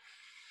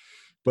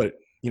But,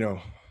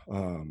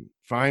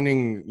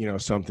 finding,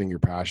 something you're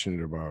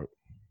passionate about,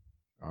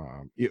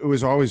 it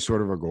was always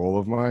sort of a goal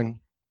of mine,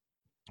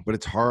 but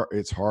it's hard,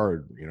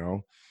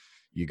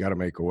 you got to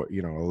make a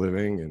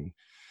living, and,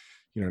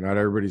 not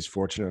everybody's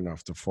fortunate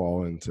enough to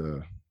fall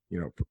into,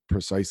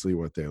 precisely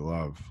what they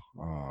love.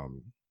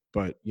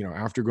 But,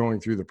 after going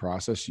through the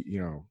process,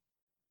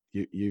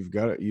 you've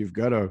got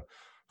to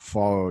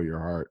follow your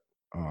heart,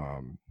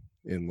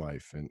 in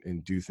life,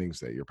 and do things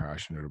that you're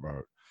passionate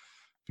about,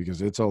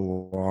 because it's a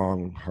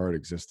long, hard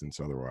existence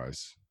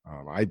otherwise.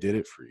 I did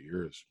it for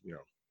years,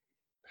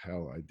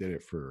 hell, I did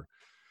it for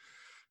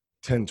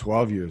 10,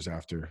 12 years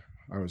after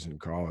I was in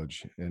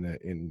college.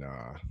 And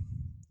I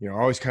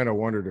always kind of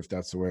wondered if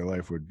that's the way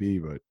life would be,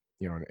 but,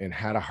 and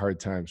had a hard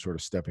time sort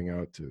of stepping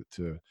out to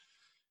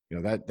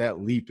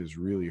that leap is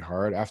really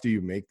hard. After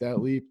you make that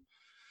leap,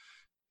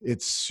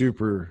 it's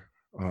super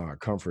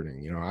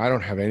comforting. I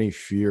don't have any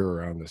fear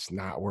around this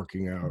not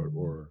working out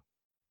or,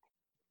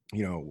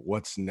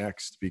 what's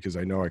next, because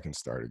I know I can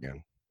start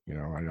again.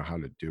 I know how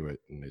to do it,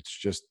 and it's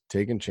just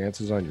taking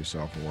chances on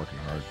yourself and working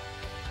hard.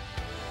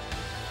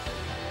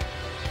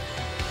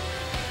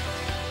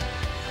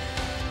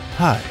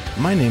 Hi,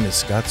 my name is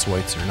Scott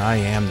Schweitzer, and I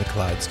am the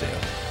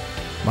Clydesdale.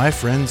 My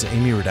friends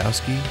Amy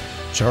Radowski,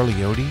 Charlie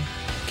Odie,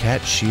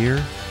 Kat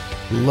Shear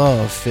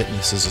love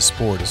fitness as a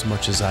sport as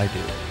much as I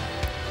do.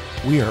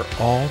 We are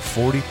all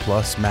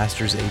 40-plus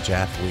Masters age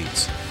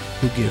athletes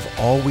who give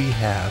all we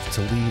have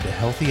to lead a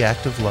healthy,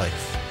 active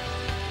life.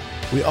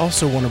 We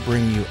also want to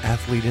bring you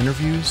athlete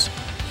interviews,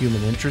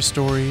 human interest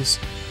stories,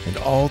 and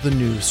all the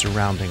news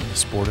surrounding the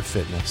sport of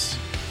fitness.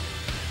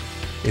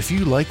 If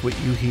you like what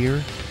you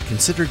hear,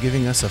 consider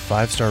giving us a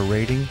 5-star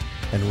rating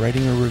and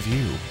writing a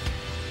review.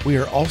 We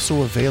are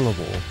also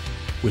available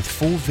with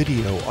full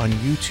video on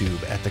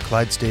YouTube at the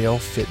Clydesdale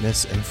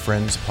Fitness and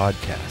Friends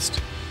podcast,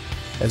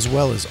 as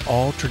well as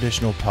all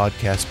traditional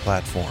podcast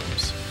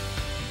platforms.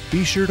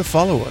 Be sure to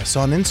follow us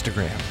on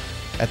Instagram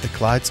at the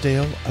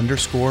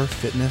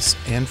Clydesdale_Fitness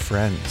and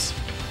Friends.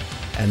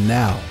 And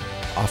now,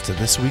 off to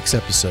this week's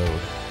episode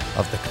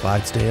of the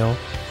Clydesdale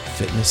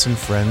Fitness and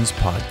Friends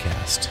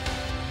podcast.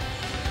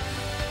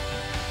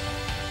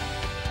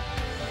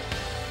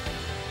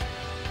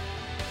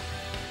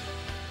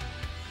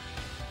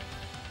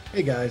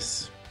 Hey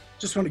guys,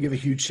 just want to give a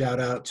huge shout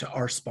out to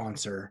our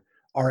sponsor,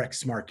 RX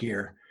Smart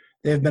Gear.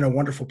 They have been a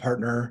wonderful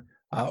partner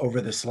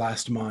over this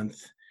last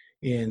month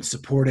in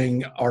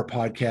supporting our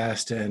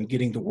podcast and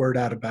getting the word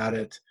out about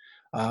it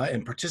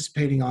and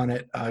participating on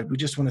it. We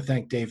just want to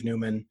thank Dave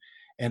Newman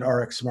and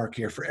RX Smart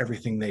Gear for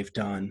everything they've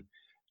done.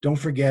 Don't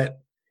forget,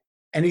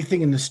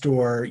 anything in the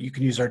store, you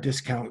can use our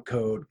discount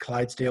code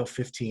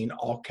Clydesdale15,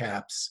 all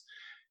caps,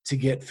 to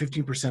get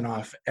 15%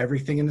 off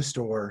everything in the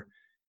store,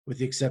 with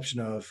the exception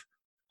of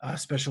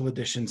special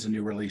editions and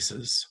new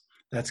releases.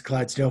 That's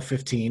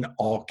Clydesdale15,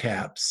 all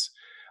caps.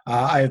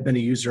 I have been a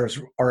user of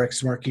RX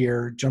Smart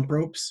Gear jump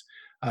ropes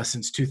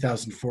since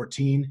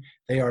 2014.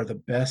 They are the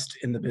best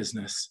in the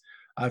business.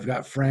 I've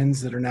got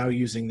friends that are now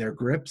using their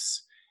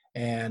grips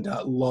and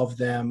love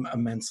them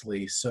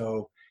immensely.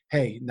 So,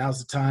 hey, now's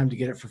the time to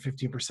get it for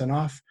 15%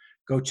 off.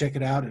 Go check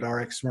it out at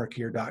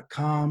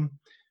rxsmartgear.com.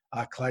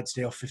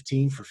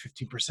 Clydesdale15 for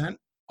 15%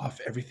 off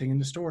everything in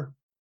the store.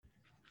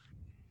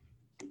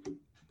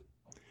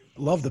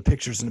 Love the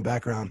pictures in the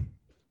background.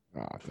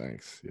 Ah,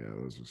 thanks. Yeah,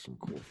 those are some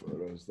cool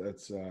photos.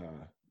 That's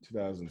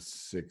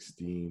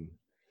 2016.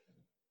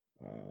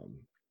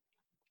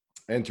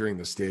 Entering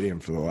the stadium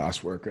for the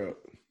last workout.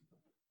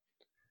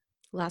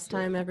 Last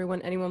time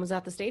anyone was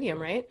at the stadium,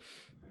 right?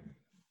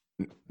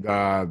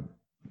 The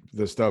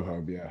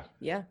StubHub, yeah.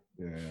 Yeah.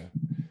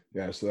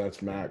 Yeah, so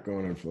that's Matt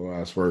going in for the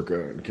last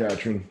workout, and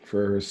Katrin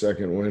for her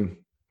second win.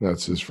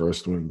 That's his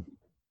first win.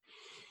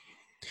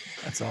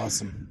 That's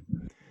awesome.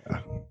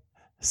 Yeah.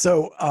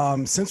 So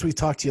since we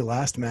talked to you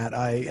last, Matt,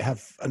 I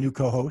have a new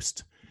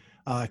co-host,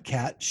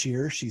 Kat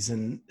Shear. She's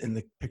in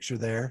the picture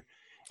there.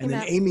 And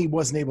then Amy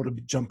wasn't able to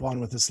jump on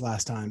with us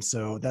last time.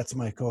 So that's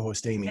my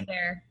co-host, Amy. Hey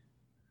there.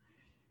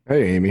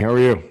 Hey, Amy, how are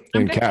you?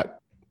 I'm and good. Kat,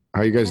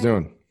 how you guys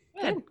doing?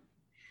 Good.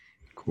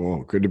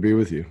 Cool. Good to be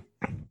with you.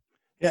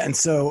 Yeah, and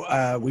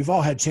so we've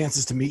all had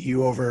chances to meet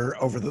you over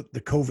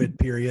the COVID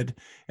period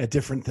at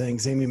different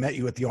things. Amy met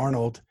you at the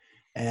Arnold,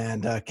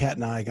 and Kat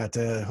and I got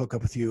to hook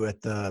up with you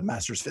at the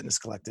Masters Fitness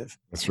Collective.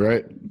 That's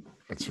right,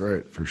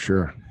 for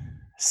sure.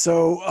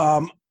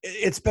 So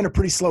it's been a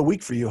pretty slow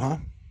week for you, huh?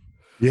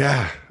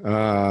 Yeah,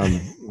 a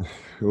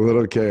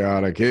little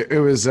chaotic. It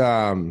was.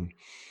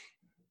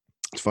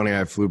 It's funny.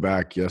 I flew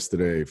back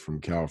yesterday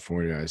from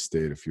California. I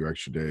stayed a few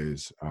extra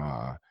days,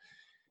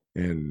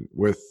 and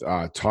with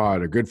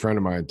Todd, a good friend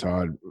of mine,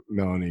 Todd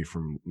Melanie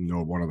from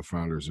Noble, one of the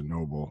founders of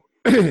Noble,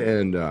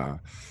 and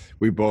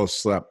we both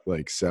slept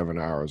like 7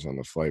 hours on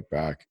the flight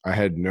back. I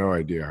had no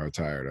idea how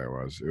tired I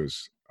was. It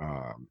was.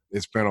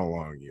 It's been a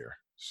long year,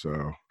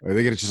 so I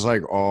think it's just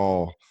like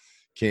all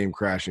came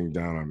crashing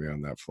down on me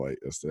on that flight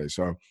yesterday.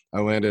 So I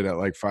landed at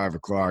like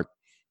 5:00,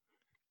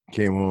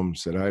 came home,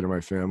 said hi to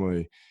my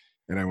family,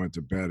 and I went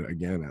to bed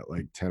again at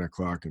like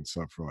 10:00 and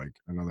slept for like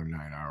another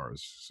 9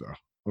 hours. So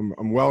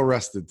I'm well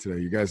rested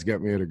today. You guys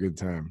get me at a good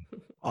time.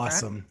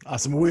 Awesome.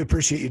 We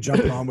appreciate you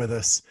jumping on with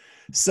us.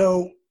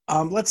 So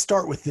let's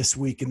start with this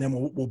week, and then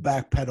we'll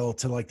backpedal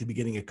to like the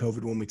beginning of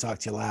COVID when we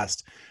talked to you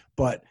last.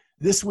 But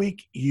this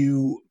week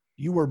you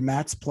were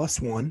Matt's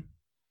 +1.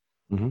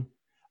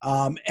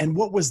 Mm-hmm. And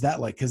what was that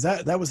like? Because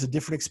that was a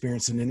different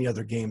experience than any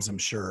other games, I'm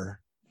sure.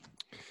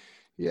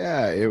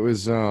 Yeah, it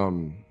was.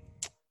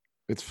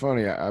 It's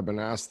funny. I've been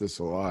asked this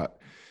a lot.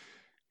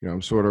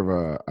 I'm sort of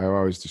I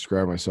always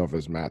describe myself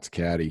as Matt's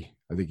caddy.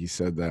 I think he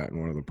said that in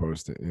one of the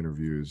post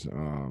interviews.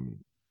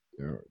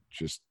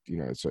 It's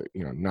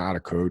not a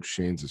coach.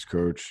 Shane's his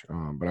coach,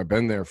 but I've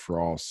been there for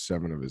all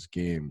 7 of his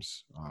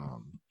games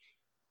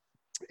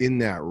in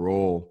that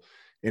role,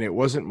 and it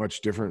wasn't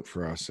much different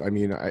for us. I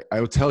mean, I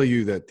will tell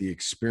you that the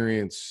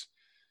experience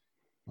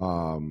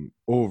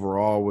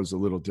overall was a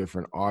little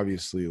different.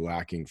 Obviously,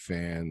 lacking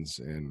fans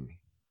and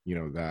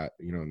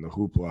and the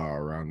hoopla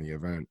around the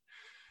event,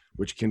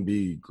 which can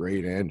be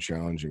great and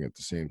challenging at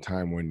the same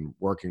time when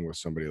working with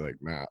somebody like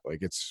Matt.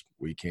 Like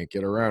we can't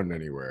get around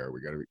anywhere.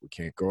 We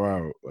can't go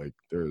out. Like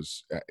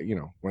there's,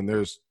 when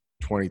there's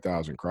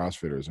 20,000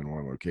 CrossFitters in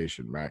one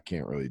location, Matt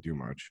can't really do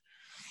much.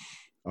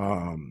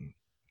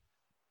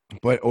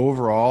 But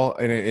overall,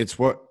 and it's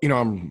what,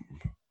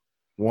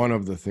 one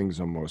of the things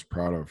I'm most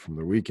proud of from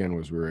the weekend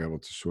was we were able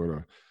to sort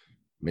of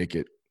make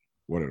it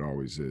what it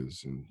always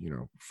is. And,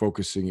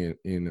 focusing it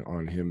in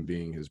on him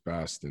being his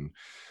best, and,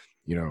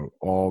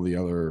 all the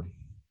other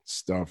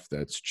stuff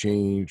that's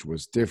changed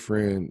was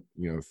different.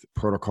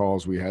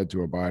 Protocols we had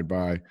to abide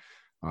by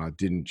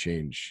didn't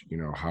change,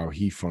 how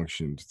he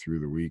functioned through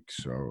the week.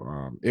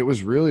 So it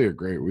was really a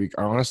great week.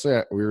 Honestly,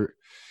 I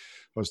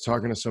was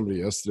talking to somebody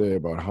yesterday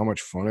about how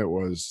much fun it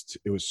was.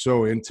 It was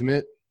so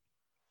intimate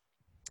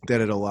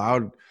that it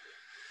allowed,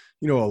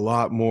 a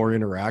lot more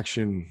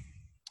interaction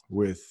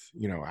with,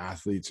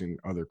 athletes and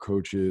other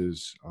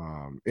coaches.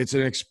 It's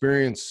an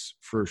experience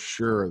for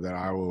sure that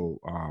I will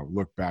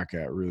look back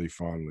at really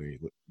fondly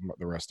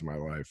the rest of my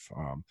life.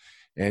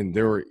 And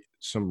there were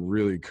some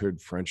really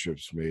good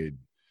friendships made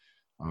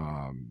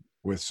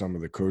with some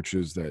of the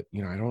coaches that,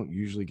 I don't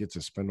usually get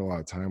to spend a lot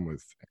of time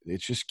with.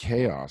 It's just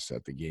chaos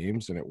at the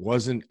games, and it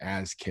wasn't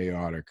as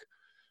chaotic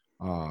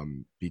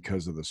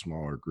because of the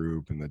smaller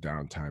group and the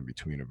downtime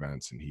between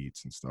events and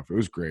heats and stuff. It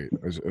was great.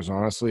 It was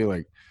honestly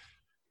like,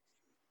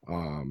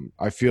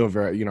 I feel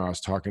very, I was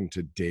talking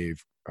to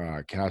Dave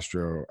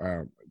Castro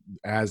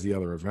as the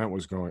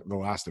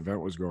last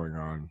event was going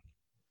on.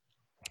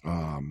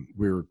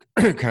 We were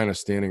kind of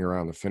standing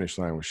around the finish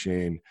line with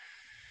Shane,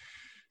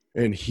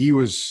 and he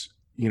was,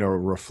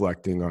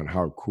 reflecting on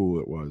how cool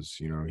it was.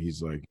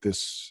 He's like,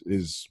 this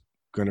is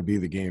going to be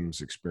the game's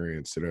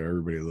experience that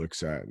everybody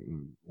looks at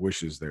and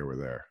wishes they were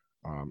there.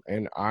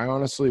 And I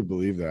honestly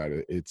believe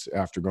that. It's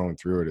after going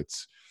through it,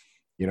 it's,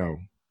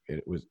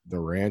 it was, the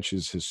ranch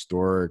is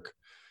historic.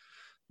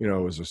 It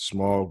was a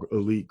small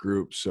elite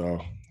group.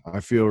 So I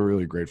feel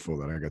really grateful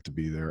that I got to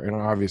be there. And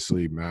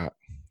obviously Matt,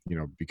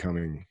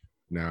 becoming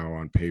now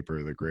on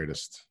paper the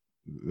greatest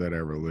that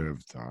ever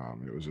lived.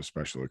 It was a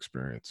special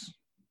experience.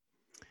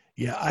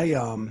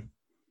 Yeah.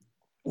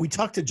 We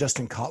talked to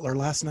Justin Kotler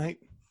last night.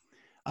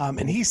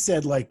 And he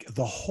said like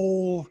the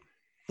whole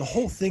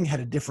thing had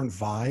a different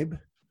vibe,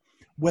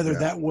 whether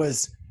that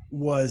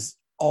was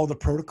all the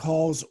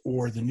protocols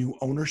or the new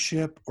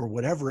ownership or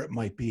whatever it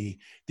might be.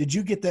 Did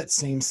you get that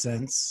same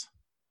sense?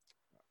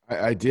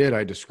 I did.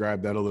 I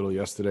described that a little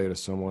yesterday to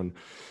someone.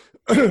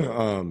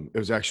 It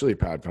was actually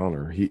Pat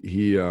Fellner.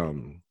 He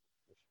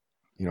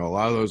a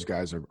lot of those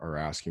guys are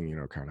asking,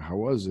 kind of how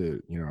was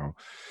it?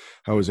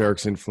 How was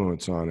Eric's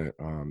influence on it?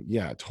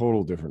 Yeah,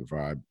 total different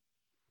vibe.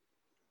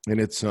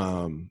 And it's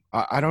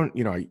I don't,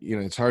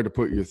 it's hard to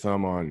put your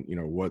thumb on,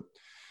 what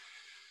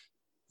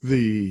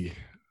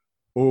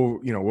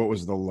what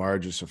was the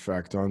largest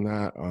effect on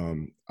that.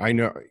 I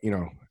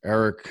know,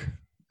 Eric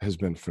has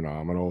been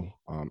phenomenal,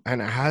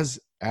 and has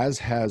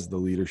the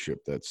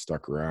leadership that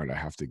stuck around. I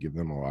have to give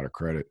them a lot of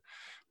credit.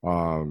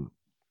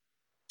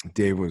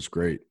 Dave was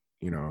great.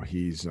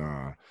 He's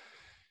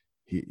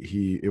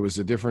it was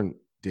a different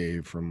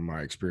Dave from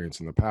my experience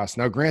in the past.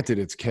 Now, granted,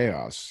 it's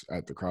chaos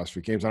at the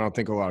CrossFit Games. I don't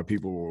think a lot of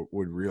people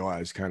would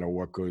realize kind of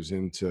what goes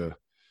into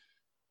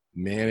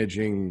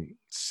managing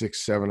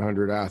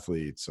 600-700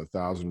 athletes,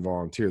 1,000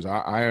 volunteers.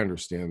 I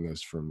understand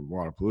this from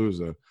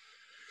Wadapalooza.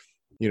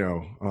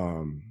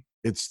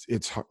 It's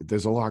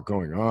there's a lot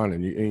going on,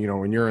 and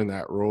when you're in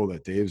that role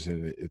that Dave's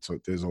in,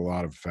 there's a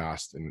lot of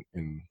fast and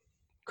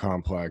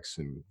complex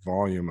and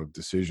volume of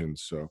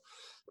decisions. So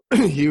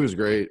he was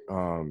great.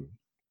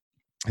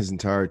 His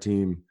entire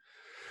team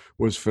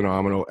was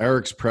phenomenal.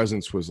 Eric's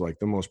presence was like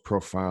the most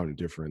profound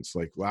difference.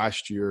 Like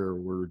last year,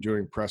 we were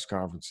doing press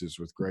conferences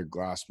with Greg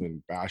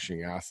Glassman,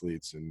 bashing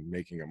athletes and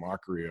making a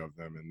mockery of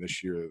them. And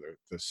this year,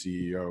 the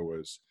CEO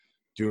was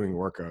doing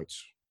workouts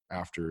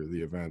after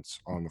the events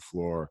on the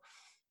floor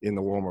in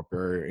the warm-up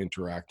area,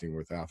 interacting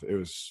with athletes. It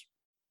was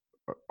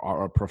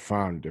a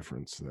profound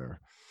difference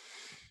there.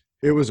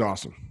 It was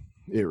awesome.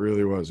 It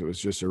really was. It was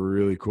just a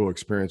really cool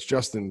experience.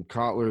 Justin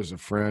Kotler is a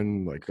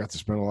friend, like got to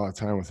spend a lot of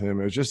time with him.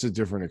 It was just a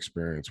different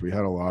experience. We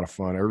had a lot of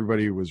fun.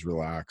 Everybody was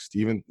relaxed.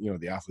 Even,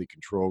 the athlete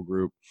control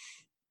group,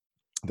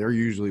 they're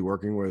usually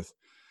working with,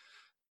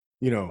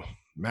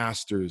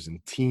 masters and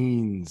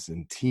teens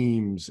and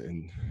teams.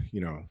 And,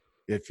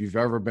 if you've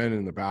ever been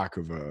in the back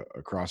of a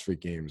CrossFit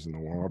Games in the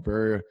warm-up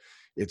area,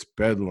 it's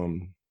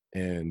bedlam.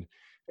 And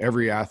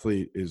every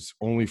athlete is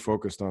only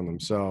focused on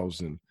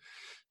themselves. And,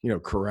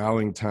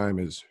 corralling time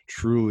is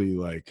truly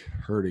like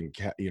herding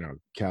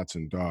cats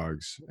and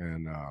dogs.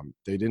 And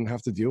they didn't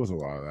have to deal with a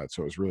lot of that.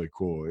 So it was really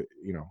cool.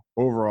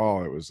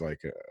 Overall, it was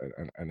like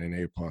an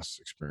A+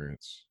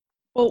 experience.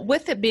 Well,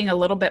 with it being a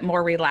little bit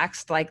more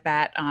relaxed like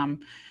that,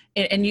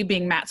 and you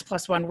being Matt's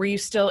 +1, were you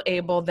still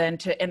able then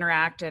to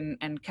interact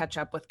and catch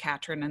up with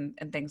Katrin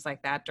and things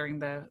like that during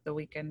the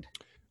weekend?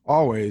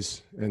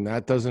 Always. And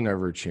that doesn't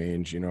ever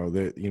change.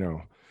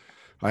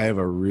 I have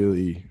a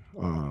really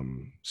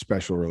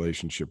special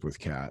relationship with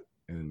Kat.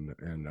 And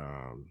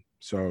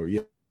so,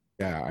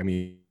 yeah, I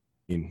mean,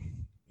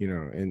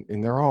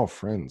 and they're all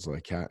friends.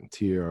 Like Kat and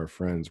Tia are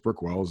friends.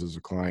 Brooke Wells is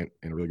a client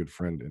and a really good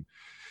friend. And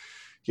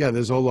yeah,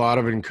 there's a lot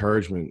of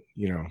encouragement,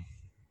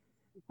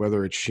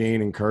 whether it's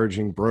Shane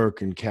encouraging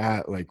Brooke and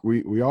Kat, like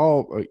we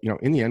all,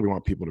 in the end, we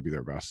want people to be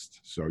their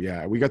best. So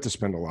yeah, we got to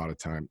spend a lot of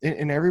time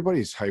and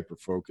everybody's hyper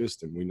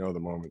focused and we know the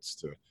moments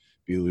to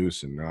be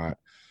loose and not.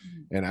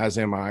 And as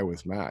am I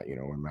with Matt,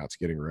 when Matt's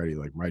getting ready,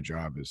 like my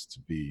job is to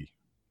be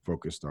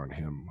focused on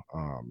him.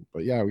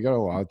 But yeah, we got a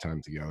lot of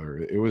time together.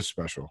 It was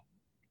special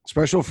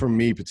for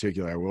me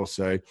particularly. I will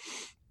say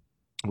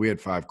we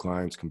had 5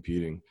 clients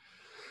competing.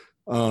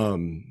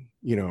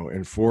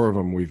 And 4 of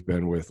them we've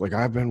been with. Like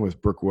I've been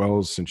with Brooke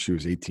Wells since she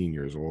was 18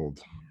 years old.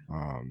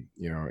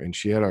 And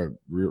she had a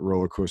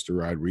roller coaster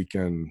ride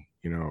weekend.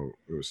 It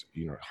was,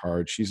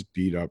 hard. She's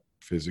beat up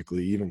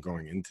physically, even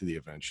going into the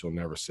event. She'll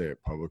never say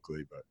it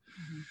publicly, but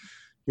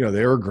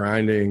they were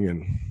grinding,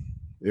 and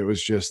it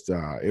was just,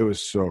 it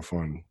was so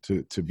fun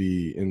to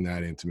be in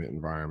that intimate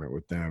environment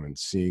with them and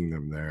seeing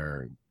them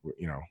there,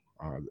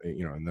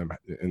 and them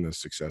in the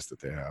success that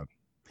they had.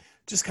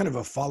 Just kind of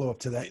a follow-up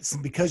to that, it's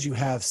because you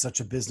have such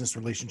a business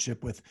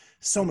relationship with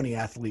so many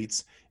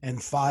athletes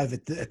and 5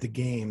 at the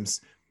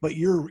games, but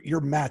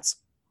you're Matt's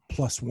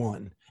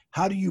 +1.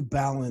 How do you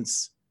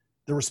balance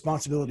the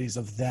responsibilities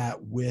of that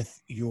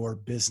with your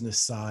business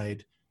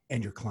side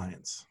and your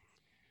clients?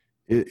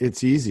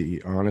 It's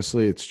easy.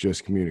 Honestly, it's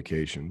just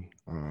communication.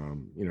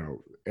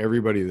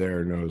 Everybody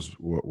there knows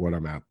what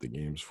I'm at the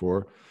games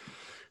for,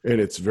 and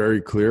it's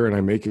very clear, and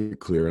I make it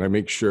clear, and I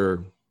make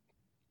sure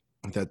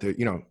that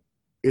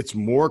it's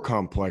more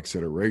complex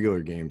at a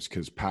regular games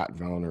because Pat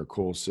Vellner,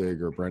 Cole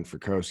Sig, or Brent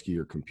Fikowski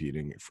are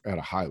competing at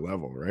a high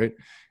level, right?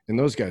 And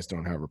those guys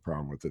don't have a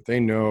problem with it. They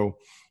know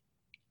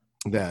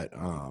that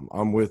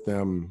I'm with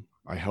them.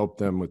 I help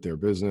them with their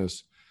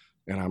business,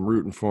 and I'm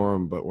rooting for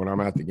them. But when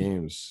I'm at the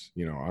games,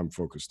 I'm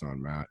focused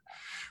on Matt.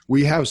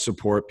 We have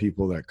support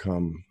people that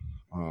come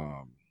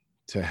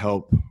to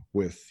help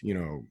with,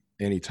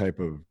 any type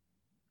of,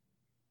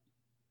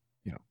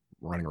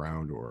 running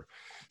around or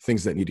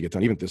things that need to get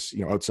done. Even this,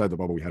 outside the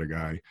bubble, we had a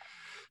guy,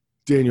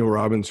 Daniel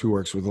Robbins, who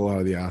works with a lot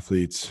of the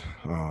athletes.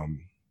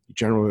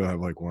 Generally, I have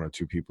like 1 or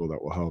 2 people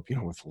that will help,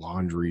 with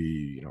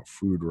laundry,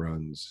 food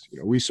runs.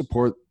 We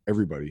support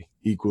everybody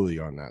equally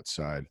on that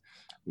side.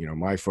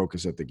 My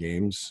focus at the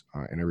games,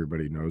 and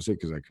everybody knows it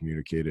because I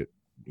communicate it,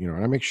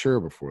 and I make sure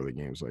before the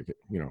games, like,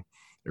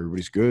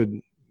 everybody's good.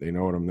 They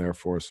know what I'm there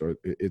for. So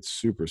it's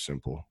super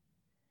simple.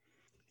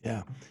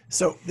 Yeah.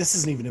 So this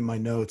isn't even in my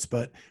notes,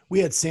 but we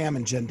had Sam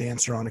and Jen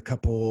Dancer on a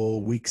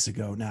couple weeks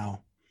ago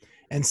now.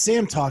 And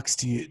Sam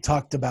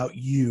talked about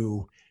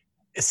you,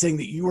 saying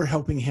that you were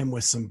helping him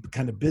with some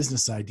kind of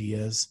business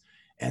ideas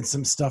and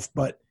some stuff,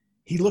 but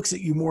he looks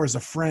at you more as a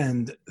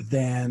friend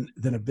than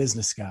a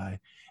business guy.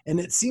 And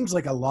it seems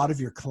like a lot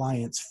of your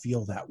clients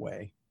feel that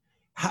way.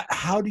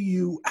 How do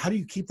you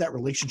keep that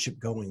relationship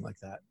going like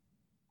that?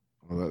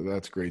 Well,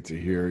 that's great to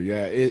hear.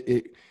 Yeah.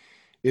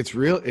 It's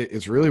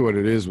really what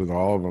it is with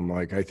all of them.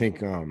 Like, I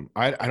think,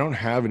 I don't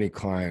have any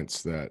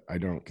clients that I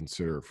don't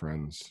consider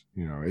friends.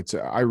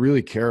 I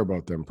really care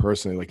about them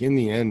personally. Like in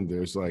the end,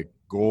 there's like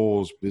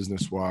goals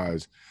business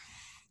wise,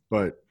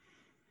 but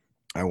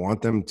I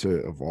want them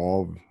to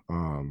evolve,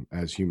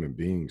 as human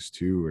beings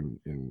too.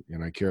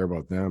 And I care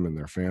about them and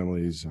their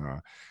families.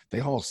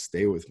 They've all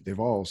stayed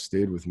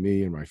with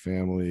me and my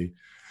family.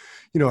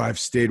 I've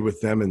stayed with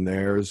them and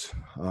theirs.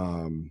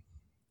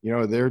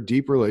 They're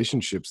deep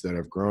relationships that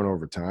have grown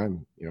over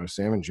time.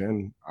 Sam and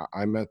Jen,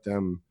 I met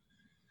them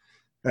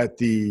at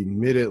the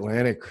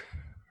Mid-Atlantic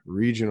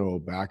Regional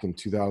back in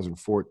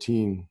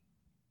 2014.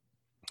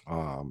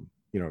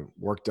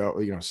 Worked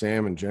out,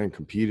 Sam and Jen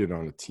competed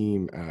on a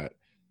team at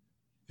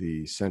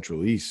the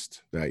Central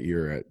East that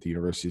year at the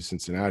University of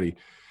Cincinnati.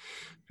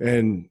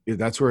 And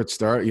that's where it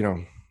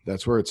started,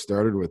 that's where it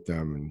started with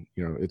them.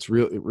 And, it's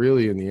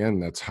really in the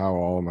end, that's how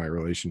all my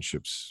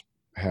relationships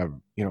have,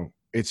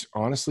 it's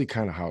honestly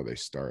kind of how they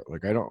start.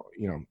 Like, I don't,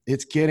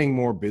 it's getting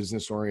more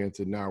business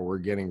oriented now. We're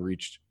getting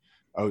reached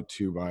out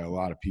to by a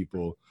lot of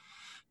people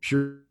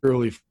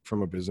purely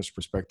from a business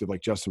perspective.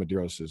 Like Justin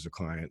Medeiros is a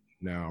client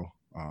now.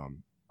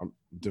 I'm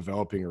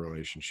developing a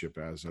relationship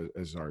as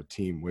our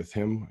team with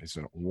him. He's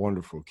a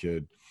wonderful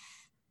kid.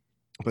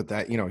 But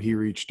that, he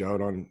reached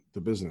out on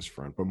the business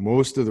front. But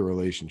most of the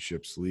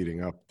relationships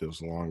leading up,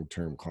 those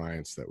long-term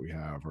clients that we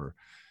have are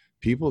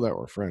people that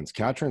were friends.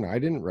 Katrin, I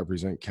didn't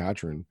represent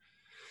Katrin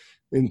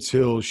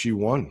until she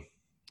won.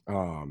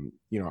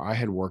 I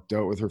had worked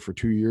out with her for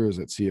 2 years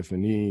at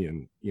CFNE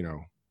and,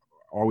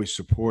 always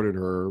supported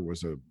her,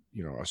 was a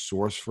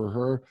source for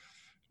her.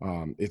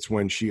 It's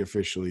when she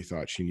officially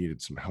thought she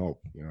needed some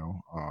help,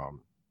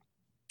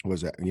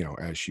 was that,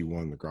 as she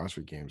won the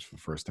CrossFit Games for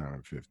the first time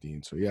in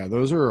 15. So yeah,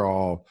 those are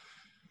all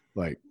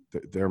like,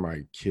 they're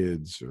my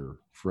kids or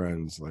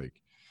friends. Like,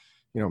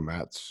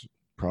 Matt's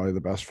probably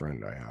the best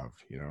friend I have,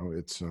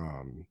 it's,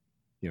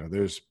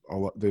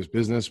 there's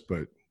business,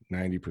 but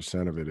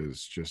 90% of it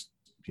is just,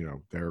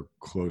 they're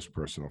close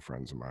personal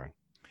friends of mine.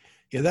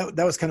 Yeah,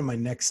 that was kind of my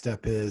next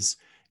step. Is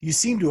you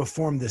seem to have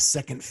formed this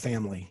second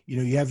family.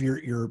 You have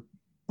your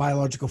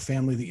biological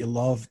family that you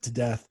love to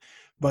death,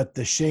 but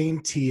the Shane,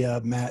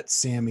 Tia, Matt,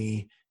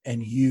 Sammy,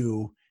 and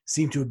you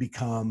seem to have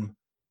become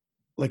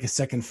like a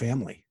second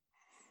family.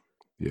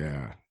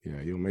 Yeah,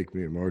 you'll make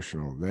me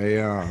emotional. They,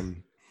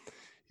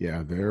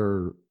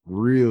 they're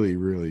really,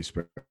 really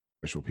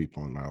special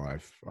people in my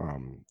life.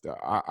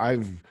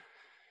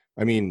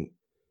 I mean,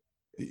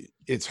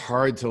 it's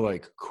hard to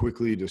like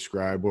quickly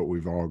describe what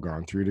we've all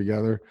gone through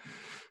together,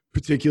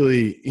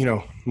 particularly,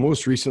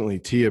 most recently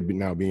Tia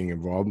now being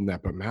involved in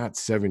that, but Matt,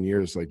 7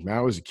 years, like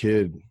Matt was a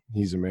kid,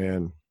 he's a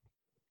man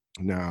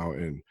now.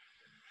 And,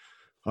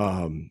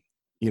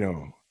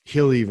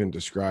 he'll even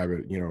describe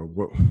it,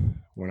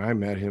 when I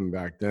met him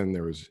back then,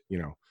 there was,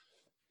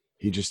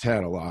 he just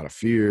had a lot of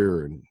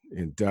fear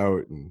and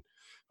doubt and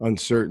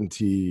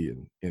uncertainty.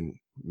 And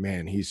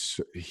man, he's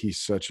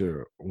such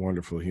a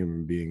wonderful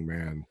human being,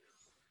 man.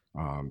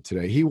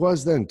 Today he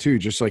was then too,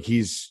 just like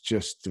he's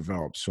just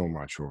developed so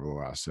much over the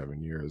last 7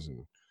 years.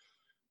 And,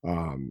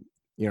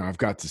 I've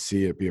got to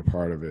see it, be a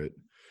part of it,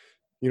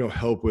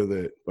 help with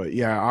it. But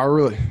yeah,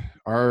 our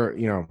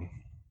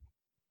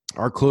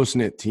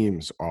close-knit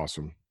team's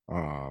awesome.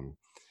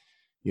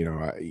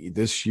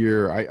 This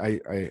year I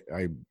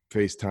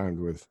FaceTimed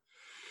with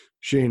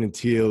Shane and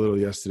Tia a little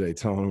yesterday,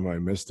 telling them I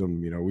missed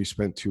them. We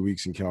spent 2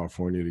 weeks in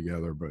California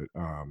together, but,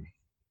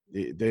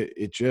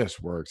 it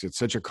just works. It's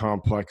such a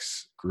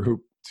complex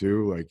group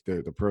too. Like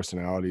the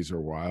personalities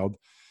are wild,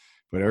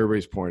 but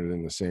everybody's pointed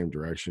in the same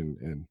direction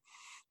and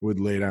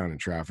would lay down in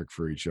traffic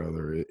for each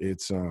other.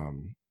 It's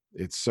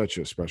such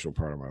a special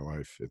part of my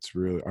life.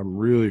 I'm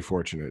really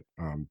fortunate.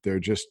 They're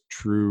just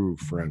true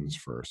friends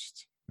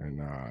first. And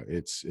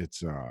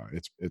it's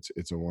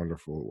a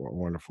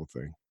wonderful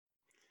thing.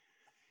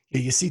 Yeah,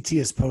 you see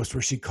Tia's post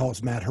where she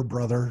calls Matt her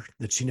brother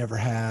that she never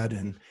had,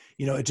 and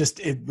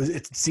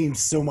it seems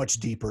so much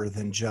deeper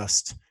than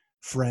just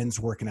friends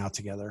working out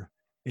together.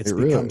 It's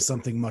become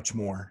something much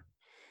more.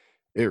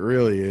 It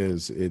really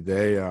is.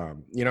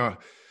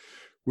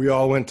 We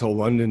all went to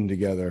London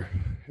together,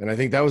 and I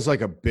think that was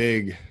like a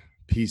big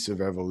piece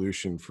of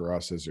evolution for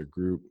us as a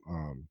group.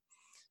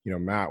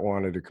 Matt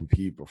wanted to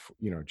compete before,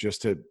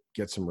 just to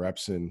get some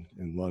reps in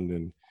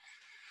London,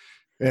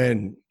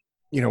 and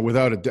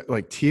without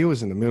like Tia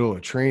was in the middle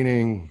of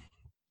training,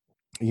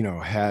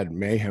 had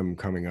mayhem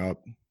coming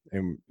up,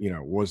 and,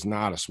 was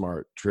not a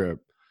smart trip,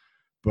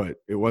 but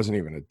it wasn't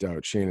even a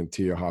doubt. Shane and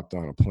Tia hopped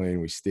on a plane.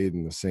 We stayed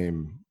in the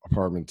same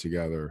apartment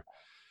together,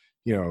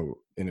 and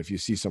if you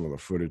see some of the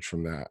footage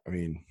from that, I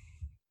mean,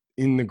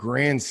 in the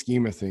grand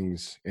scheme of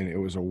things, and it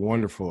was a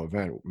wonderful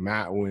event,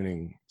 Matt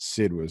winning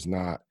Sid was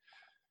not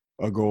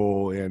a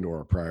goal and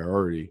or a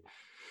priority.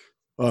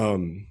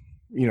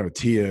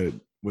 Tia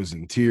was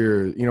in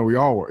tears, we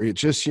all were. It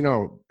just,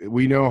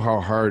 we know how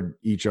hard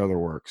each other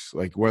works,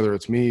 like whether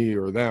it's me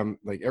or them,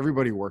 like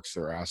everybody works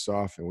their ass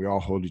off, and we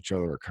all hold each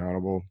other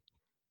accountable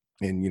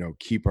and,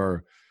 keep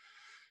our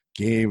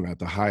game at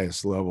the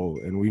highest level.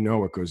 And we know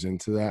what goes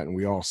into that, and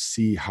we all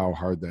see how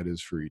hard that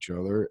is for each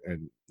other.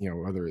 And,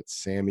 whether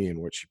it's Sammy and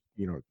what she,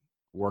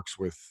 works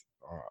with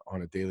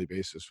on a daily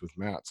basis with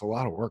Matt, it's a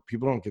lot of work.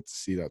 People don't get to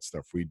see that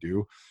stuff we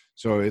do.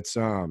 So it's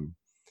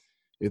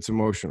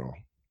emotional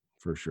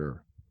for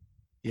sure.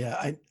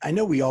 Yeah, I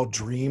know we all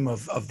dream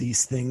of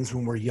these things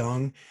when we're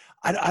young.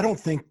 I don't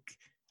think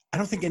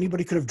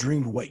anybody could have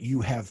dreamed what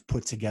you have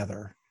put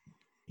together.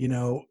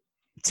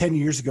 10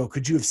 years ago,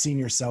 could you have seen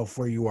yourself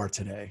where you are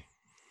today?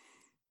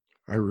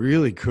 I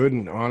really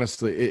couldn't,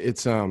 honestly.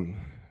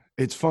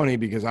 It's funny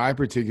because I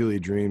particularly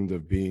dreamed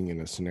of being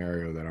in a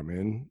scenario that I'm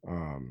in.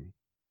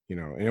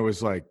 And it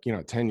was like,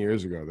 10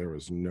 years ago, there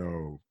was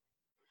no,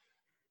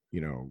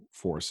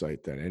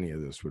 foresight that any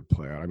of this would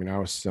play out. I mean, I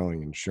was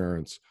selling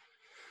insurance,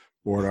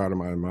 bored out of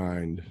my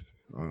mind,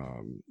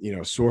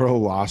 sort of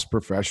lost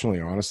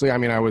professionally, honestly. I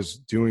mean, I was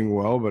doing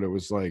well, but it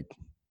was like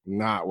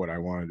not what I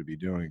wanted to be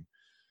doing.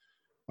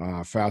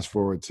 Fast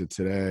forward to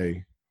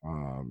today,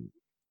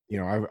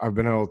 I've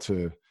been able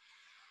to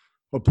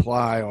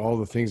apply all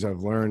the things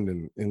I've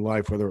learned in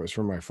life, whether it was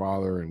from my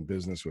father and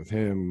business with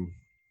him,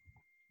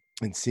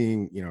 and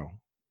seeing,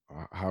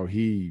 how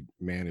he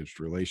managed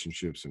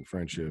relationships and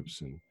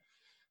friendships. And,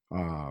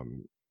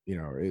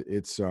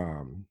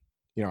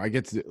 I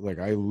get to, like,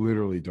 I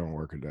literally don't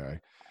work a day,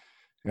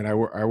 and I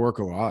work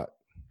a lot.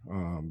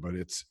 But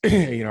it's,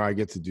 I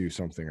get to do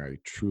something I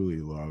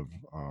truly love,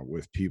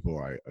 with people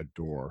I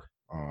adore,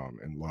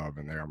 and love,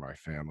 and they are my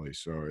family.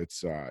 So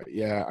it's,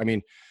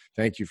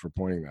 thank you for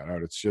pointing that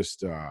out. It's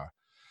just,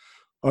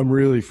 I'm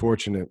really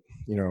fortunate,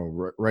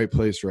 right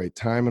place, right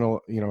time, in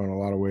a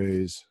lot of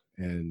ways.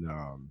 And,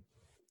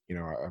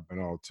 I've been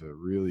able to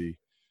really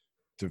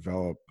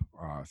develop,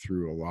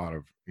 through a lot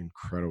of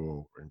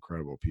incredible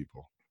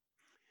people.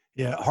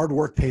 Yeah, hard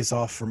work pays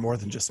off for more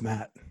than just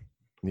Matt.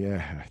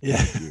 Yeah. Yeah.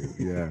 Thank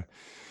you. Yeah.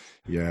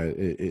 Yeah.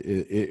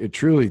 It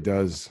truly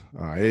does.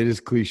 It is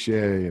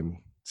cliche and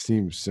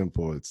seems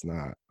simple. It's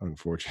not,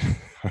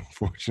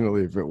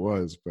 unfortunately, if it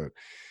was, but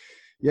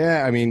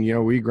yeah, I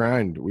mean, we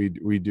grind, we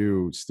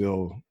do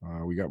still,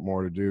 we got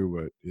more to do,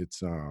 but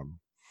it's,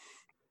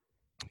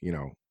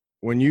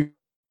 when you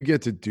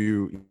get to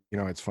do,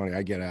 it's funny,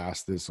 I get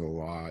asked this a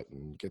lot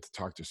and get to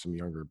talk to some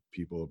younger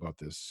people about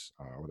this,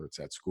 whether it's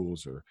at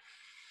schools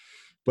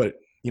but,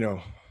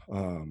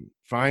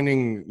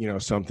 finding,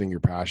 something you're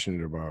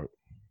passionate about.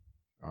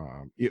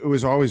 It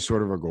was always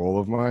sort of a goal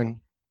of mine,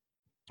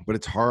 but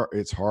it's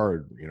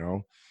hard,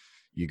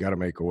 you got to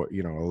make a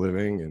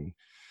living, and,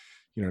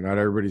 not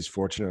everybody's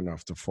fortunate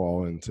enough to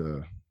fall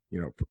into,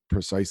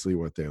 precisely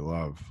what they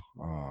love.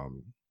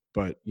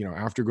 But,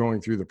 after going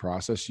through the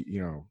process,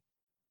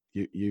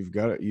 you've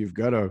got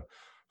to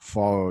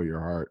follow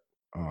your heart,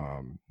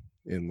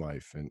 in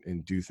life,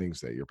 and do things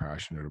that you're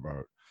passionate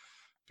about,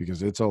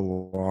 because it's a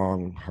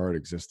long, hard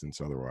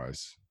existence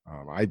otherwise.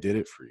 I did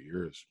it for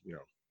years,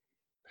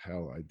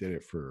 hell, I did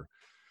it for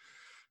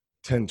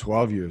 10,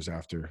 12 years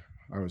after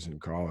I was in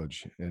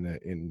college. And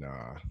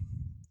I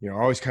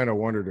always kind of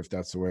wondered if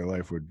that's the way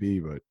life would be,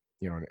 but,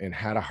 and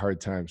had a hard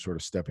time sort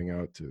of stepping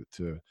out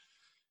to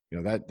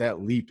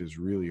that leap is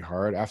really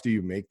hard. After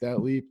you make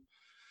that leap,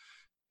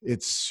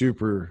 it's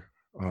super,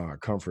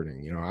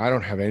 comforting. I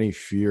don't have any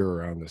fear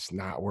around this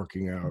not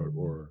working out,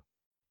 or,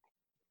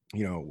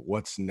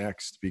 what's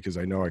next, because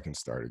I know I can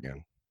start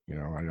again.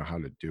 I know how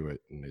to do it,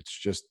 and it's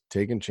just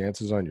taking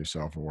chances on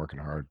yourself and working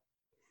hard.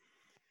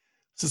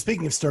 So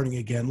speaking of starting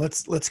again,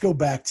 let's go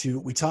back to,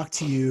 we talked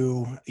to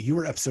you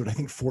were episode, I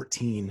think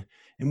 14,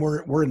 and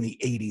we're in the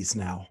 80s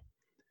now.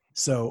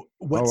 So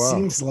what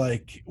seems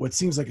like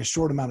a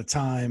short amount of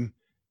time,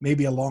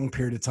 maybe a long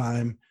period of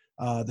time,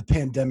 the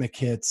pandemic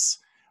hits.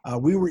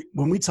 When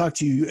we talked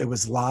to you, it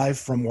was live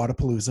from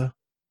Wadapalooza.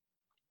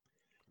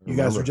 You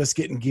guys were just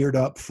getting geared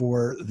up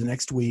for the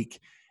next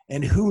week.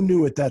 And who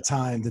knew at that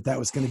time that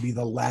was going to be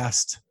the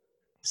last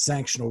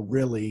sanctional,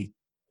 really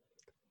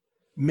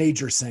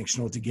major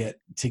sanctional to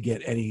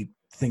get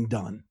anything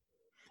done?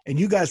 And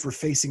you guys were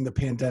facing the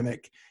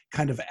pandemic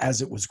kind of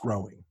as it was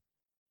growing.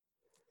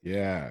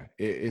 Yeah,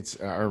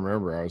 I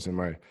remember I was in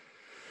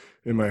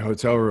my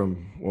hotel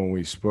room when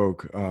we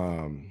spoke.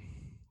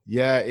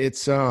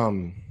 It's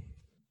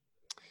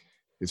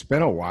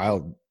been a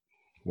wild,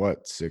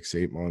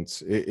 6-8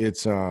 months.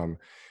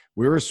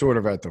 We were sort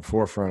of at the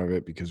forefront of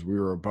it because we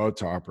were about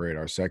to operate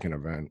our second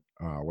event,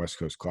 West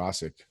Coast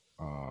Classic,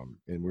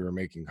 and we were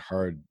making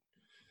hard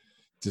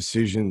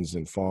decisions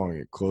and following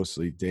it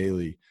closely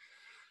daily.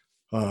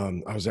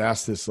 I was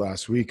asked this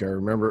last week. I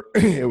remember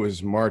it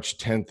was March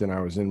 10th and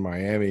I was in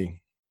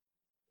Miami,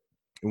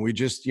 and we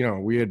just,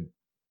 we had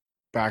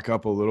back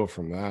up a little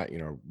from that.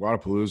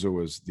 Wadapalooza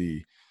was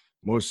the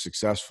most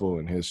successful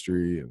in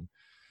history, and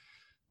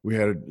we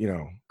had,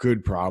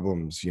 good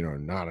problems,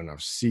 not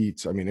enough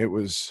seats. I mean, it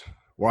was,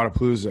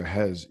 Wadapalooza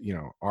has,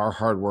 our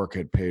hard work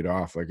had paid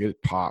off. Like,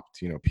 it popped,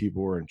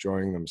 people were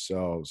enjoying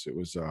themselves. It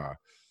was,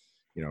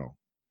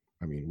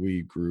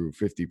 we grew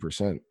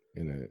 50%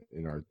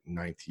 in our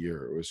 9th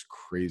year. It was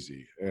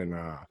crazy. And,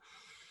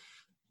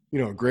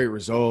 great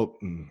result,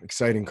 and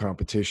exciting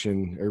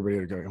competition. Everybody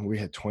had to go, and we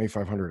had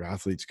 2,500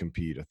 athletes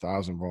compete,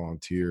 1,000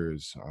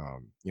 volunteers.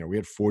 We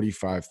had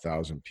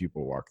 45,000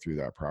 people walk through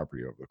that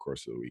property over the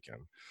course of the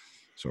weekend.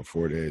 So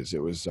 4 days,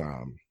 it was,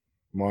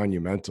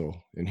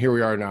 monumental. And here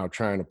we are now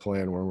trying to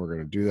plan when we're going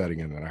to do that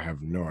again. And I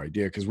have no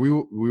idea, because we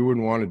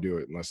wouldn't want to do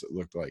it unless it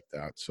looked like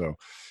that. So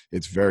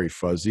it's very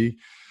fuzzy.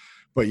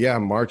 But yeah,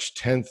 March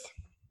 10th,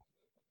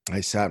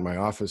 I sat in my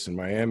office in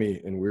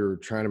Miami, and we were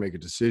trying to make a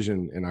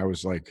decision. And I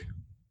was like,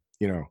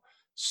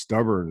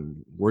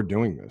 stubborn, we're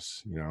doing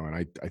this, and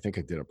I think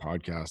I did a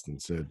podcast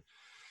and said,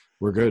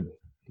 we're good,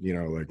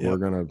 We're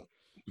going to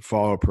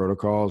follow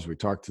protocols. We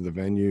talked to the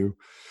venue.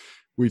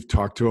 We've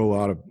talked to a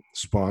lot of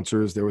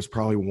sponsors. There was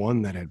probably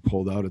one that had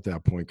pulled out at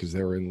that point because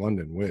they were in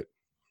London, WIT,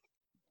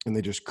 and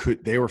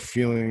they were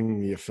feeling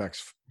the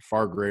effects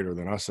far greater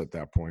than us at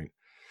that point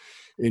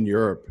in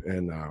Europe.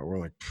 And we're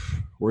like,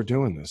 we're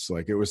doing this.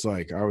 Like, it was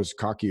like, I was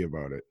cocky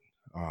about it.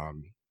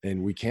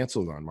 And we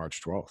canceled on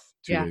March 12th,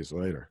 2 days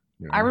later.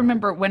 You know? I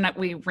remember when I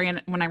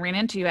ran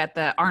into you at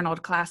the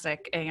Arnold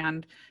Classic,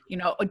 and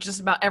just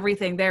about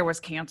everything there was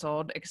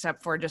canceled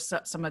except for just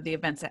some of the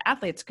events that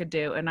athletes could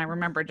do. And I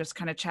remember just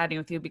kind of chatting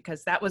with you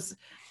because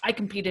I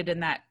competed in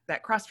that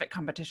CrossFit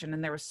competition,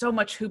 and there was so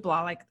much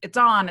hoopla, like it's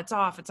on, it's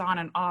off, it's on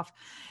and off.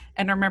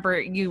 And I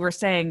remember you were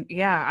saying,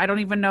 yeah, I don't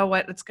even know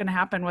what's going to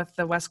happen with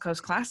the West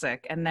Coast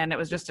Classic. And then it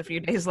was just a few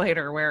days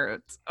later where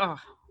it's,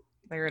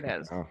 there it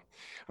is. Oh,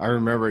 I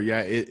remember.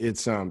 Yeah,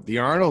 it's the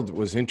Arnold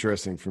was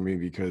interesting for me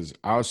because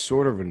I was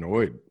sort of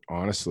annoyed,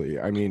 honestly.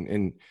 I mean,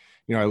 and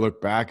I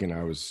look back and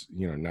I was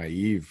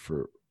naive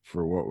for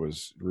what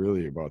was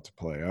really about to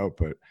play out.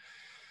 But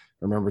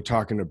I remember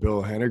talking to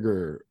Bill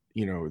Henniger,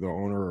 the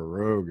owner of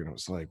Rogue, and it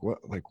was like,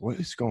 what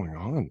is going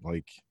on?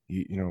 Like,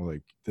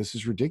 like this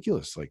is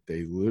ridiculous. Like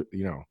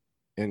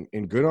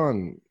and good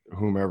on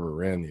whomever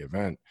ran the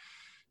event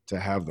to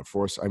have the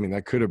force. I mean,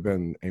 that could have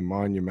been a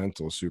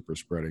monumental super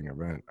spreading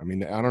event. I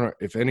mean, I don't know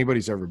if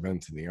anybody's ever been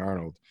to the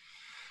Arnold,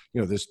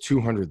 there's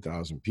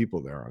 200,000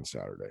 people there on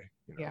Saturday.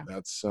 Yeah.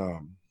 That's,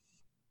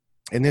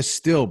 and this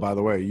still, by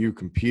the way, you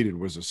competed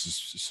was a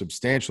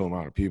substantial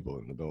amount of people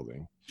in the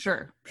building.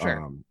 Sure.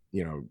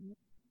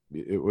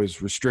 It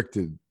was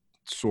restricted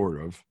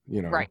sort of,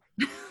 Right.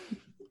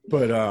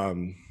 But,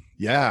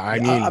 yeah, I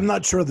mean, I'm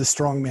not sure the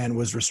strongman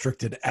was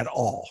restricted at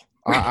all.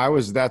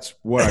 That's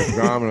what I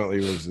predominantly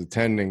was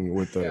attending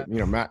with the,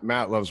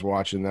 Matt loves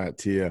watching that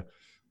Tia.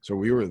 So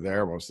we were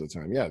there most of the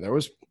time. Yeah. There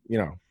was,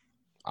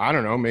 I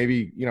don't know,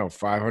 maybe,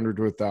 500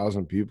 to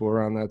 1,000 people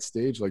around that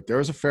stage. Like there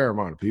was a fair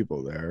amount of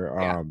people there.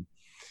 I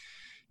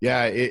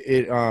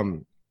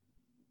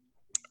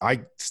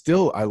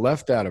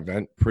left that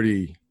event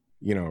pretty,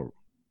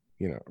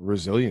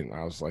 resilient.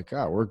 I was like,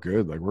 we're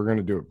good. Like we're going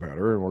to do it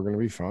better and we're going to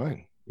be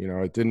fine.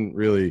 It didn't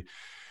really,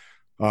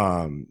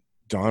 dawn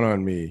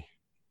on me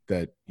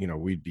that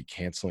we'd be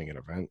canceling an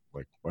event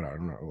like I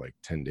don't know, like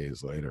 10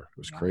 days later. It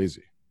was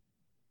crazy.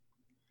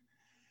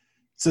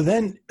 So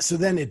then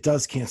it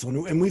does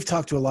cancel, and we've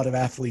talked to a lot of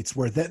athletes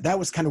where that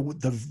was kind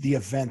of the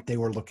event they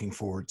were looking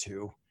forward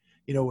to.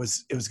 It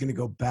was going to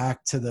go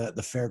back to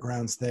the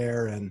fairgrounds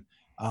there, and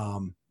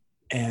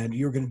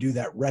you're going to do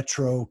that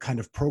retro kind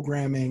of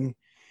programming,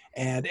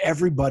 and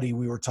everybody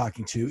we were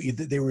talking to,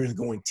 either they were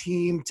going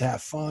team to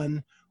have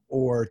fun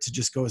or to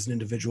just go as an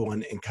individual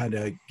and kind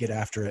of get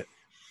after it.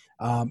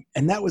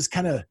 And that was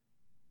kind of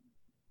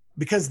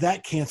because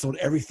that canceled,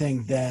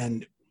 everything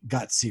then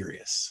got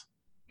serious.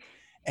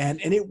 And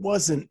it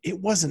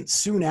wasn't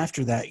soon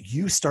after that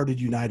you started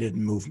United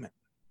Movement,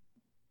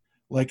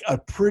 like a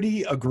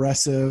pretty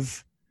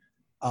aggressive,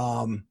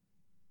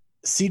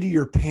 seat of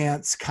your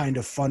pants kind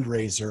of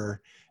fundraiser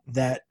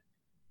that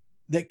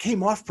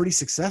came off pretty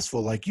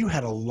successful. Like you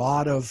had a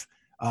lot of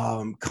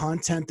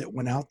content that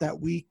went out that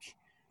week.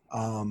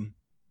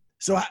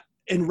 So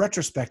in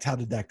retrospect, how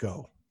did that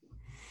go?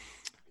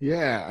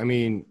 Yeah, I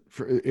mean,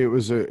 it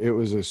was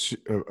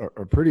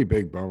a pretty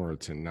big bummer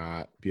to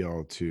not be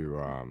able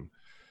to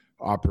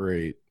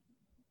operate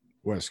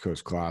West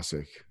Coast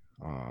Classic.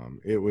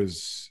 That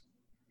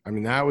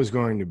was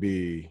going to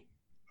be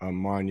a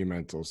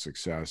monumental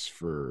success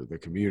for the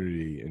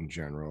community in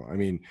general. I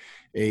mean,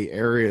 a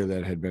area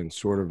that had been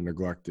sort of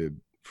neglected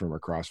from a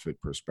CrossFit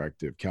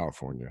perspective,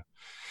 California,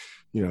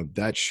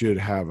 that should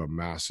have a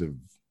massive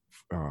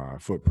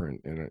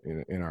footprint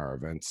in our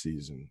event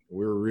season.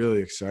 We were really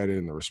excited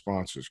and the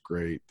response was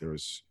great. There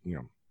was,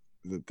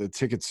 the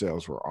ticket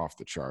sales were off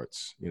the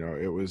charts.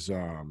 It was,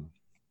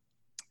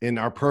 and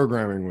our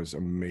programming was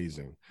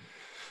amazing.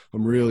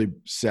 I'm really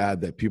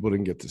sad that people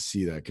didn't get to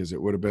see that because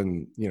it would have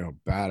been,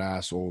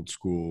 badass old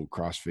school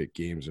CrossFit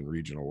Games and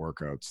regional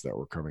workouts that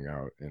were coming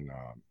out. And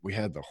we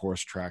had the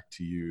horse track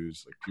to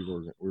use. Like we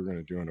were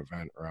going to do an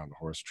event around the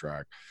horse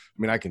track. I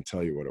mean, I can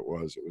tell you what it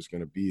was. It was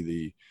going to be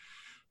the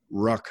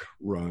ruck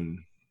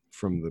run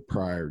from the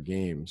prior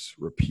games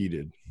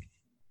repeated.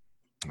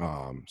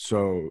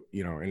 So,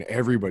 and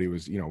everybody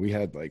was, we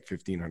had like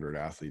 1,500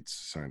 athletes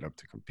signed up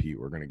to compete.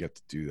 We're going to get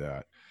to do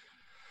that.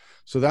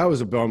 So that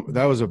was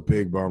a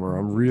big bummer.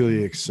 I'm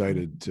really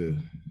excited to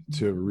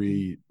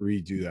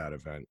redo that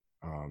event,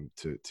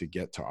 to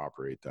get to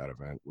operate that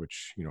event,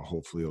 which,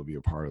 hopefully it'll be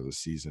a part of the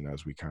season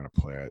as we kind of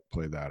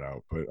play that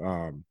out. But,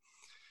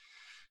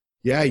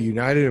 yeah,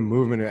 United and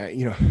Movement,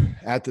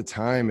 at the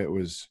time, it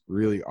was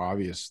really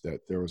obvious that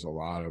there was a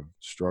lot of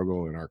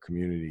struggle in our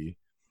community,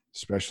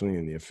 especially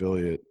in the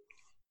affiliate.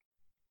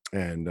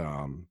 And,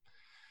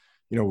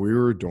 we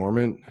were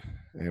dormant,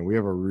 and we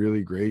have a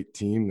really great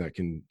team that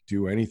can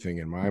do anything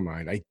in my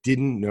mind. I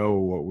didn't know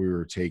what we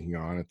were taking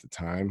on at the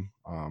time.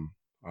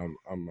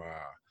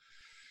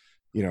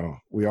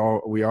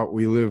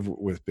 We live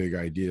with big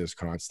ideas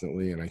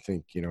constantly, and I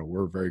think,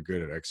 we're very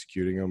good at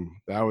executing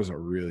them. That was a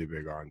really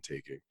big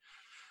undertaking.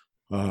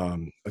 A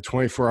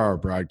 24-hour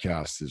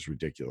broadcast is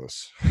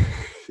ridiculous.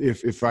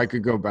 If I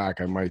could go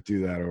back, I might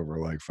do that over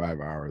like 5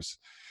 hours.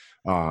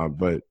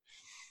 But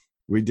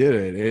we did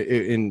it.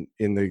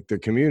 In the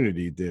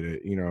community did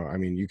it. I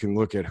mean, you can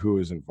look at who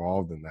was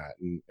involved in that,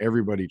 and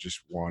everybody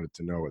just wanted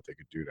to know what they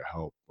could do to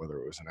help, whether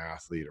it was an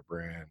athlete, a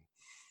brand.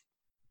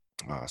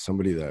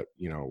 somebody that,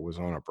 was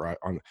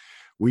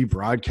we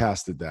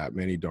broadcasted that,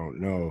 many don't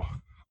know,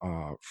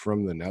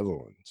 from the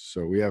Netherlands.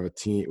 So we have a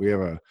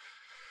team,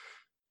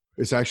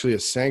 it's actually a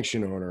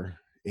sanction owner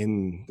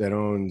that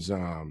owns,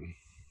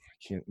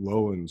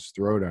 Lowlands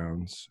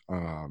Throwdowns,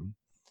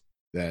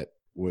 that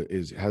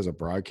has a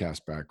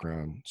broadcast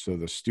background. So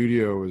the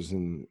studio was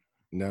in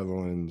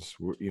Netherlands,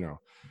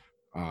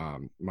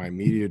 my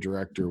media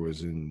director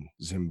was in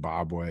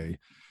Zimbabwe.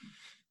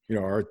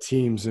 Our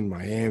team's in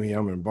Miami.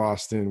 I'm in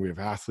Boston. We have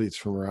athletes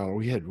from around.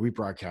 We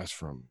broadcast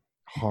from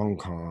Hong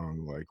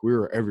Kong. Like, we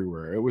were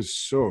everywhere. It was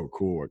so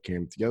cool what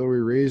came together. We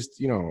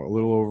raised, a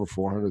little over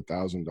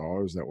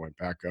 $400,000 that went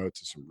back out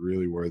to some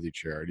really worthy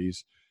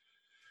charities.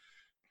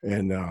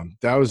 And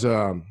that was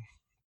a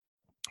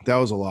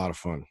lot of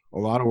fun, a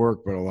lot of work,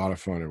 but a lot of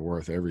fun and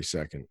worth every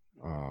second.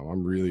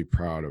 I'm really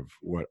proud of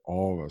what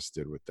all of us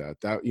did with that.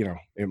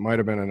 It might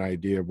have been an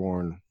idea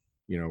born,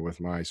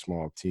 with my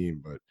small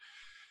team, but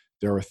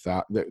there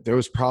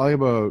was probably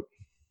about,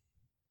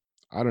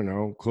 I don't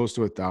know, close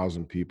to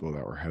 1,000 people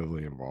that were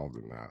heavily involved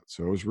in that.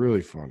 So it was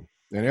really fun.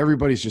 And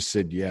everybody's just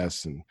said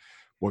yes. And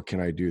what can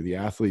I do? The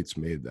athletes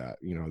made that,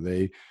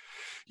 they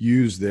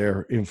used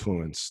their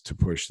influence to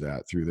push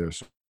that through their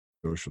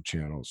social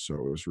channels. So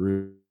it was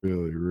really,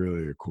 really,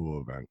 really a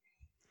cool event.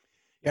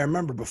 Yeah, I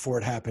remember before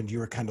it happened, you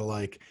were kind of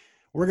like,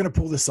 we're going to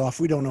pull this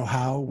off. We don't know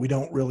how. We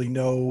don't really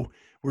know.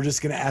 We're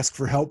just going to ask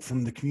for help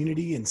from the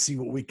community and see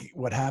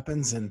what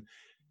happens. And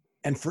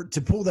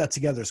to pull that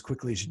together as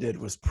quickly as you did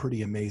was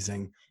pretty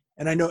amazing.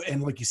 And I know,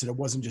 and like you said, it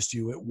wasn't just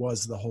you, it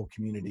was the whole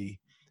community,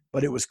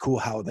 but it was cool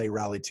how they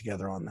rallied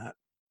together on that.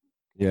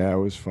 Yeah, it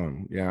was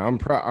fun. Yeah, I'm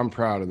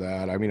proud of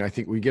that. I mean, I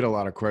think we get a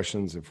lot of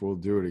questions if we'll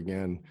do it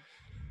again.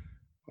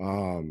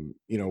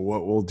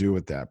 What we'll do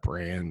with that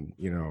brand,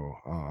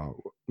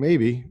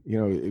 maybe,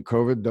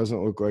 COVID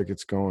doesn't look like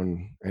it's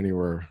going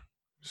anywhere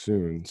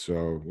soon.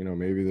 So,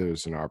 maybe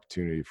there's an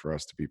opportunity for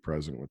us to be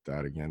present with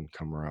that again,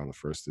 come around the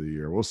first of the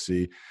year. We'll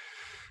see.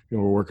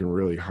 We're working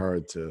really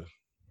hard to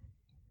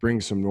bring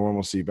some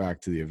normalcy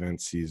back to the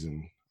event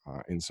season,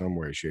 in some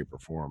way, shape, or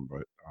form.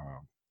 But,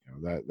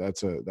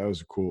 that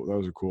was a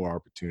cool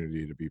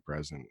opportunity to be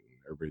present.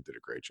 Everybody did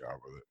a great job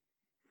with it.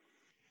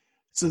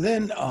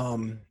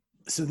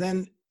 So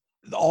then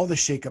all the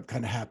shakeup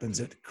kind of happens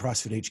at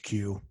CrossFit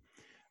HQ,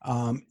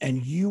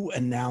 and you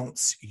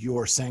announce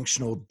your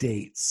sanctional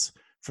dates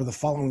for the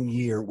following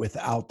year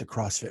without the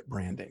CrossFit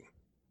branding.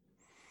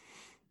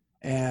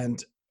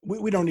 And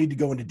we don't need to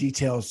go into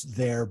details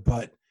there,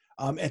 but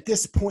at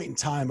this point in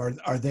time,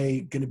 are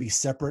they going to be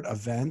separate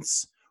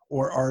events,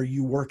 or are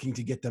you working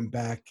to get them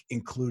back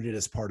included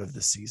as part of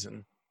the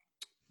season?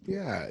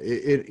 Yeah,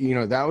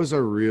 that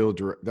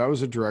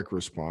was a direct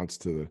response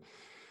to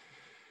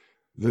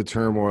the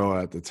turmoil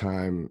at the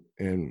time,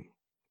 and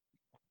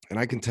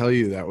I can tell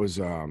you that was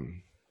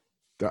I'm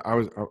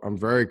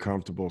very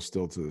comfortable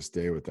still to this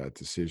day with that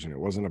decision. It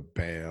wasn't a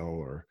bail,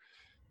 or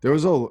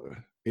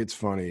it's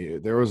funny,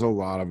 there was a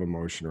lot of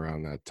emotion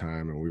around that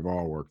time, and we've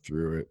all worked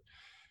through it.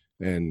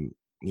 And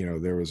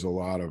there was a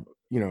lot of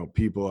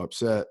people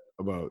upset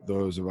about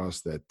those of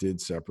us that did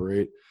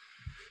separate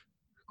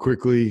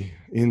quickly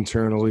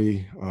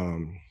internally.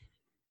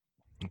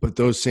 But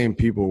those same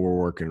people we're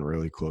working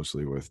really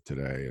closely with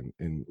today,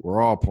 and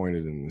we're all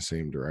pointed in the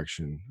same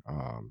direction.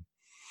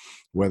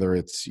 Whether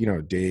it's,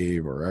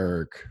 Dave or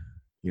Eric,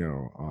 we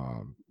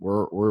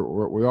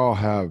all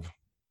have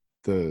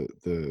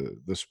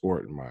the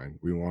sport in mind.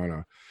 We want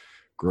to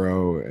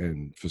grow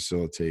and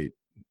facilitate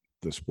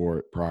the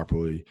sport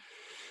properly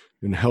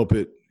and help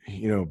it,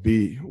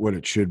 be what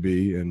it should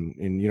be. And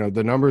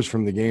the numbers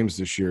from the games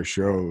this year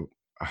show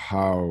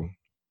how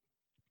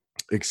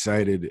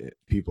excited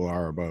people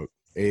are about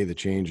the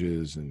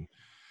changes and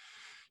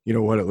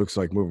what it looks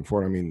like moving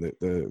forward. I mean,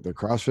 the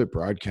CrossFit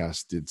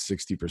broadcast did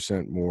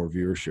 60% more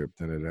viewership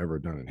than it ever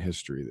done in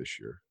history this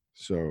year.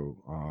 So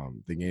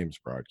the games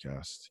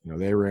broadcast,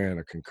 they ran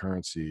a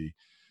concurrency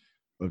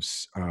of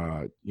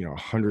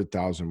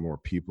 100,000 more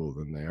people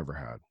than they ever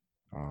had.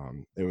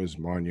 It was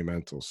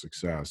monumental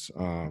success.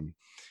 We're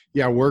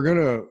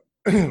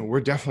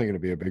definitely gonna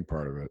be a big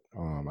part of it.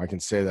 I can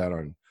say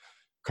that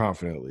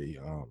confidently.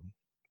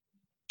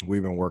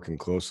 We've been working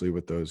closely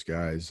with those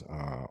guys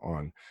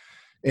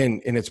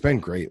and it's been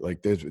great.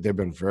 Like, they've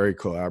been very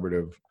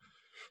collaborative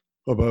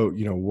about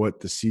what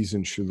the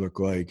season should look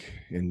like,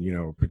 and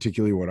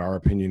particularly what our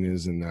opinion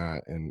is in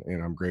that, and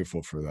I'm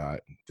grateful for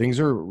that. Things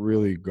are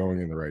really going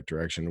in the right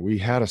direction. We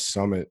had a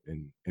summit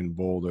in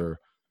Boulder.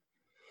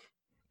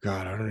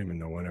 God, I don't even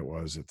know when it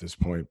was at this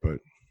point, but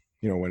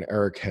when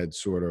Eric had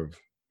sort of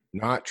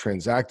not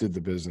transacted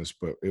the business,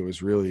 but it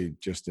was really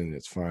just in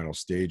its final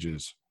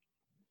stages.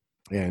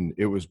 And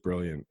it was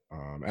brilliant.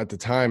 At the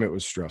time, it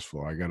was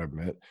stressful, I gotta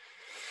admit.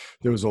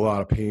 There was a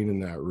lot of pain in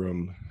that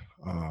room.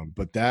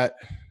 But that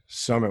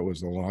summit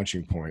was the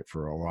launching point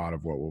for a lot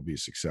of what will be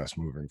success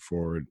moving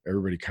forward.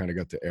 Everybody kind of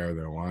got to air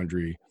their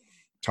laundry,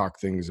 talk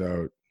things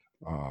out,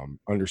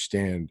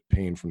 understand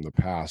pain from the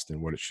past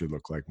and what it should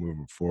look like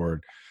moving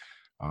forward.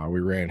 We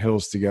ran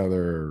hills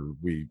together.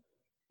 We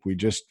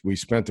we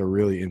spent a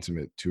really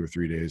intimate 2 or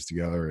 3 days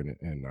together,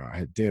 and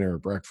had dinner,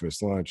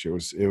 breakfast, lunch. It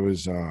was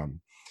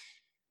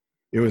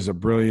a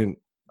brilliant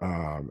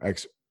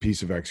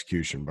piece of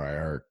execution by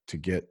Eric to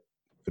get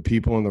the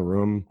people in the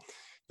room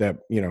that,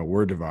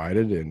 we're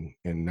divided,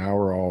 and now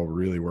we're all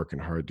really working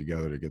hard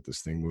together to get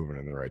this thing moving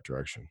in the right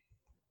direction.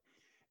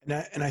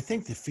 And I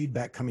think the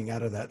feedback coming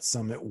out of that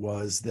summit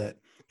was that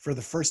for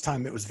the first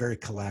time, it was very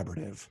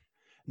collaborative,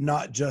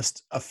 not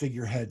just a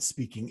figurehead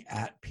speaking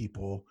at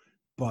people,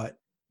 but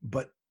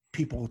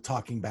people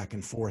talking back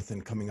and forth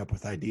and coming up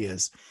with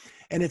ideas.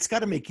 And it's got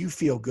to make you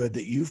feel good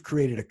that you've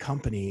created a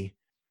company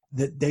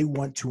that they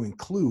want to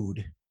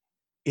include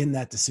in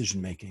that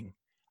decision making.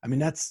 I mean,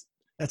 that's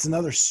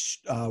another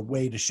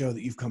way to show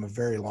that you've come a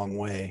very long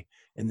way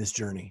in this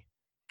journey.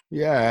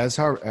 Yeah, as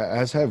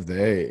have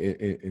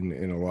they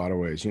in a lot of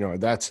ways.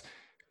 That's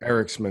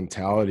Eric's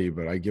mentality,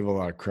 but I give a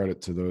lot of credit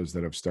to those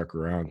that have stuck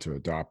around to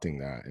adopting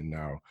that and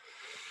now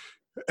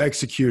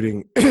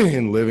executing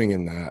and living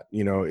in that.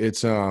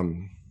 It's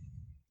again,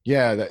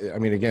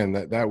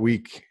 that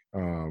week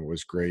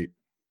was great.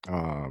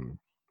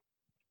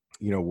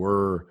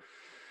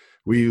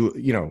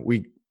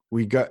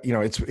 We got,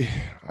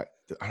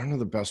 I don't know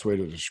the best way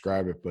to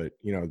describe it, but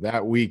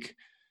that week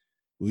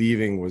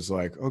leaving was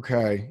like,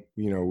 okay,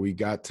 we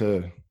got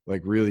to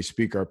like really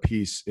speak our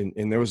piece.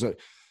 And there was it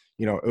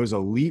was a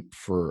leap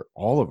for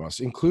all of us,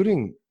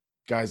 including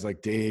guys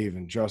like Dave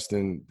and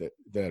Justin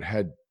that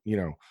had,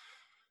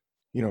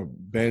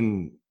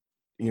 been,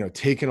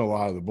 taking a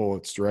lot of the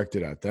bullets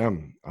directed at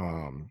them.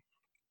 And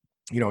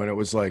it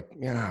was like,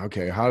 yeah,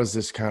 okay, how does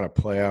this kind of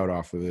play out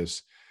off of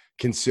this,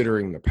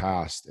 considering the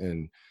past?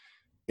 And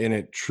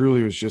it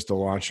truly was just a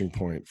launching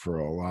point for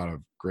a lot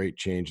of great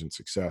change and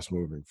success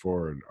moving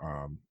forward.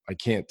 I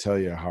can't tell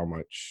you how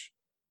much,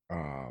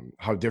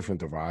 how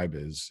different the vibe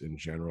is in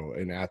general.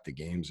 And at the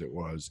games, it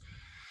was,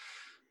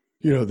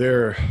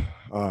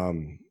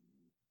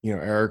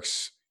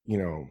 Eric's,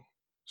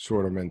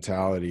 sort of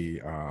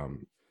mentality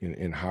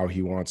in how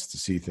he wants to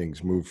see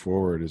things move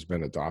forward has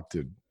been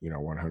adopted,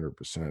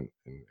 100%.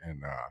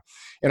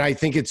 And I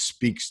think it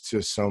speaks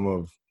to some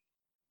of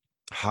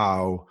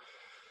how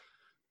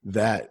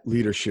that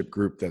leadership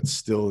group that's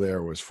still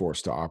there was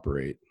forced to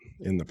operate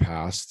in the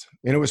past.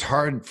 And it was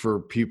hard for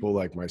people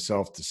like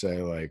myself to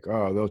say like,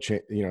 oh, they'll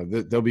change,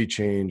 there'll be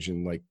change.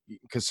 And like,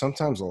 because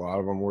sometimes a lot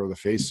of them were the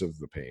face of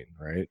the pain.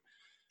 Right.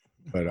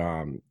 But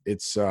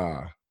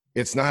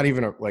it's not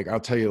even like,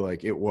 I'll tell you,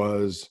 like, it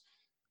was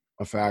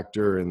a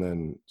factor. And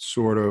then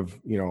sort of,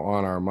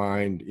 on our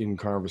mind in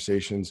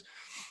conversations,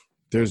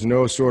 there's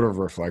no sort of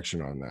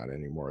reflection on that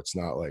anymore. It's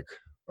not like,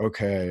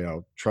 okay,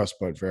 I'll trust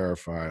but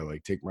verify,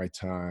 like take my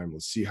time,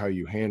 let's see how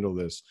you handle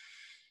this.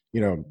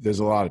 There's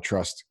a lot of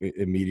trust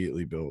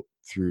immediately built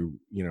through,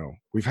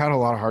 we've had a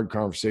lot of hard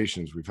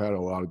conversations. We've had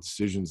a lot of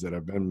decisions that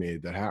have been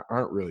made that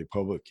aren't really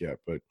public yet,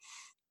 but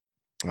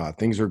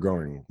things are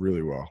going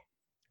really well.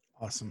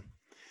 Awesome.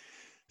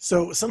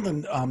 So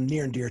something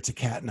near and dear to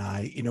Kat and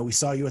I, we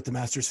saw you at the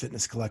Masters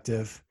Fitness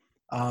Collective.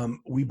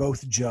 We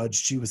both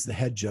judged. She was the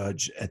head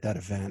judge at that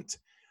event.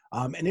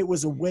 And it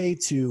was a way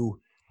to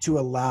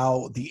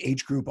allow the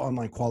age group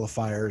online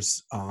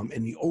qualifiers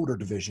in the older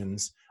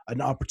divisions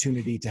an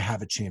opportunity to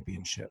have a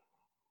championship.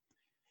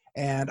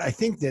 And I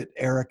think that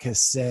Eric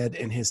has said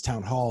in his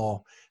town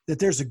hall that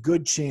there's a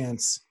good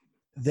chance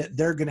that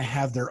they're going to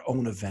have their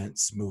own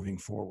events moving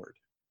forward.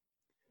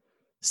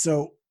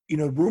 So,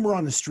 rumor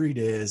on the street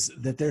is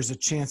that there's a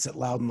chance that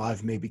Loud and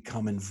Live may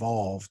become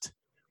involved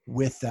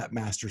with that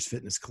Masters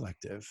Fitness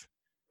Collective.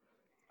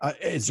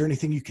 Is there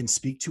anything you can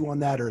speak to on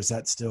that, or is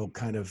that still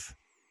kind of...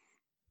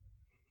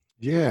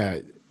 Yeah,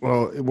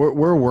 well,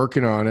 we're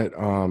working on it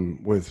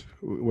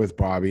with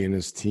Bobby and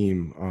his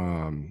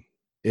team.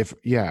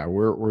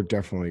 We're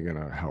definitely going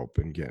to help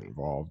and get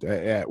involved.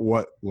 At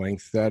what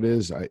length that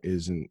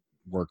isn't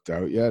worked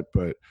out yet,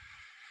 but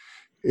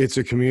it's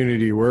a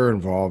community we're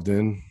involved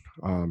in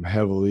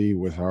heavily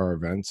with our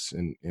events,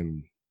 and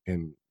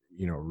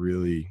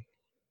really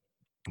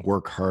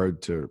work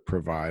hard to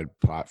provide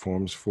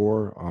platforms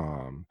for.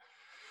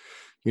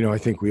 I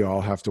think we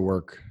all have to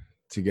work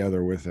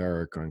together with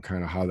Eric on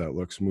kind of how that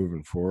looks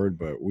moving forward,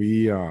 but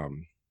we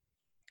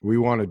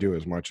want to do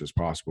as much as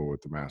possible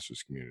with the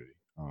Masters community.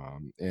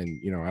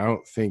 I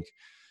don't think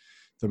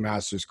the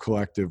Masters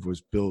Collective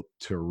was built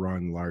to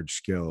run large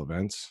scale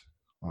events.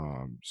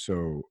 Or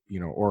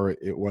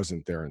it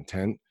wasn't their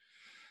intent.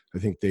 I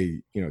think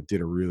they,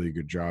 did a really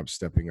good job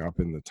stepping up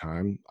in the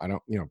time.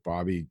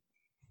 Bobby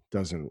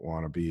doesn't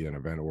want to be an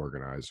event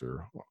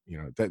organizer,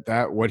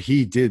 that what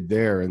he did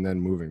there, and then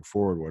moving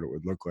forward, what it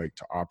would look like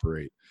to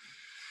operate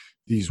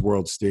these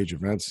world stage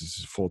events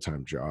is a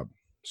full-time job.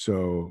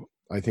 So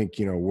I think,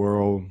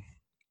 we'll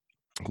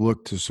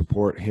look to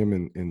support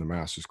him in the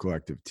Masters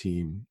Collective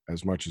team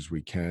as much as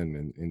we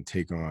can, and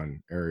take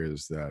on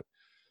areas that,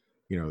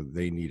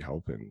 they need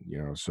help in,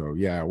 so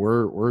yeah,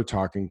 we're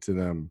talking to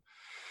them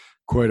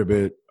quite a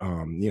bit.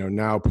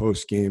 Now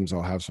post games,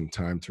 I'll have some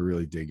time to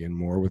really dig in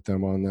more with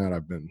them on that.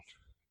 I've been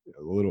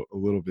a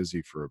little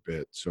busy for a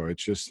bit. So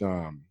it's just,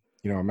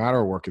 a matter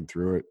of working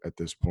through it at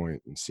this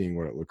point and seeing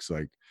what it looks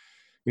like.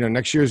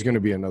 Next year is going to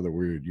be another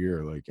weird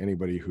year. Like,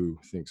 anybody who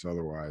thinks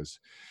otherwise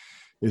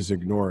is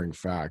ignoring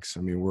facts.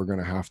 I mean, we're going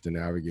to have to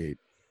navigate,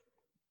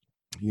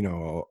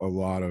 a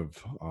lot of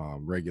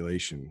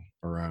regulation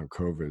around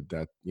COVID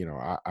that,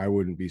 I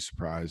wouldn't be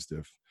surprised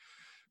if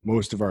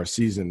most of our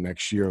season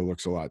next year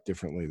looks a lot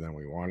differently than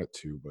we want it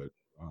to. But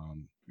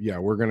yeah,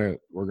 we're gonna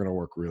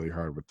work really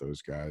hard with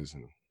those guys,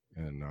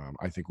 and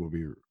I think we'll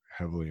be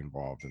heavily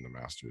involved in the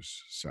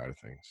Masters side of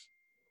things.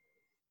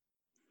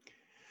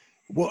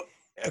 Well,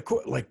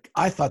 like,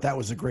 I thought that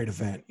was a great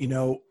event.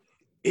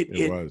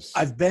 It was.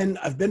 I've been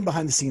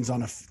behind the scenes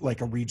on a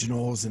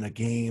regionals and a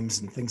games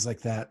and things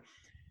like that.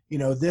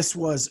 This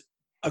was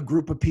a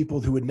group of people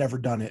who had never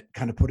done it,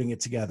 kind of putting it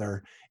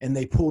together, and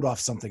they pulled off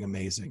something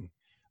amazing.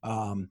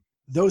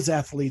 Those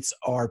athletes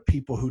are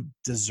people who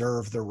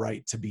deserve the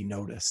right to be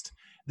noticed.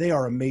 They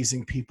are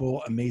amazing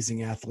people,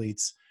 amazing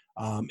athletes.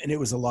 And it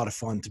was a lot of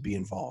fun to be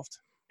involved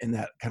in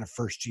that kind of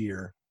first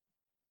year.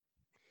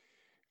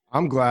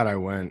 I'm glad I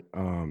went.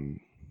 I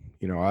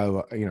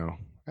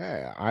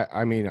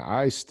mean,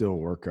 I still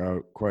work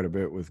out quite a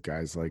bit with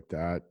guys like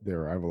that.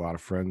 I have a lot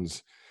of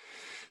friends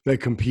that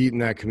compete in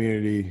that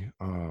community.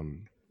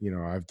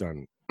 I've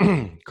done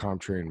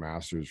comp train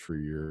masters for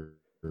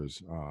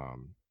years.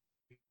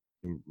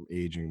 I'm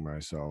aging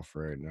myself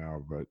right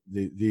now, but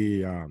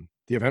the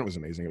event was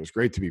amazing. It was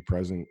great to be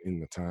present in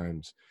the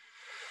times.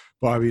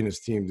 Bobby and his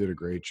team did a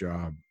great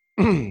job.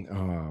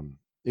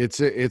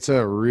 It's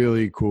a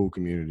really cool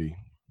community,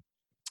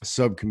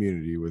 sub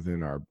community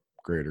within our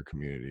greater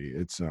community.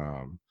 It's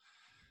and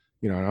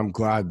I'm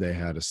glad they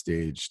had a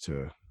stage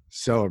to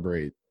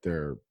celebrate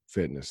their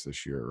fitness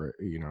this year. Right?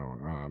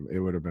 It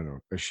would have been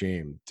a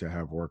shame to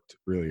have worked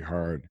really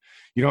hard.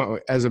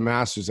 As a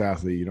Masters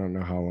athlete, you don't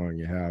know how long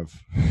you have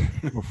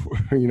before,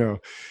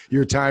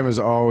 your time is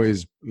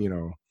always,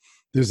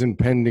 there's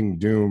impending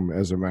doom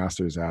as a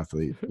Masters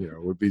athlete.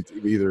 Would be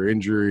either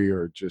injury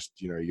or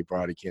just, your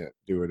body can't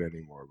do it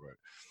anymore. But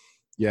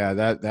yeah,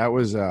 that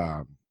was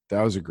a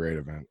great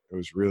event. It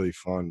was really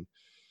fun.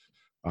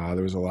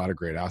 There was a lot of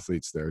great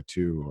athletes there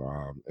too,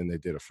 and they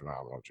did a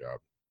phenomenal job.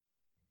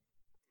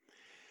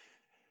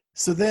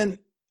 So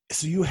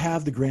you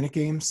have the Granite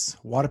Games,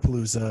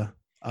 Wadapalooza,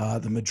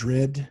 the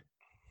Madrid,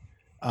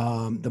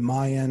 the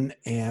Mayan,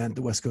 and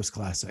the West Coast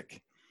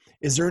Classic.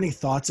 Is there any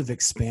thoughts of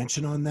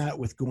expansion on that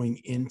with going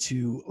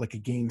into like a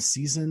game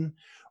season,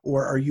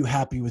 or are you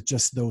happy with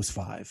just those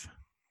 5?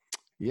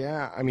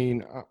 Yeah, I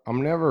mean,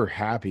 I'm never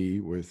happy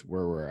with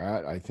where we're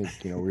at. I think,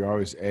 we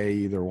always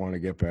either want to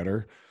get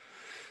better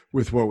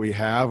with what we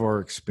have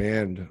or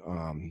expand.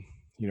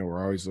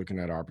 We're always looking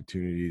at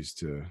opportunities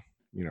to,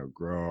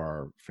 grow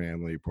our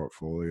family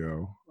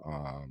portfolio.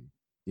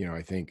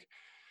 I think,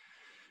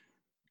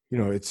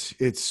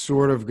 it's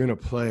sort of going to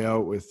play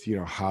out with,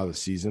 how the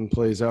season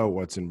plays out,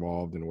 what's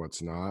involved and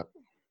what's not.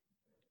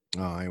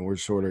 And we're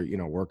sort of,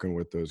 working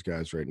with those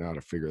guys right now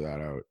to figure that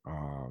out.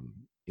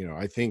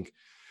 I think,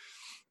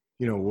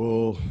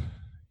 we'll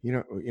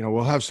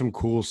have some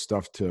cool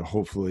stuff to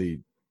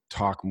hopefully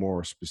talk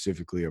more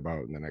specifically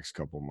about in the next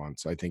couple of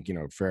months. I think,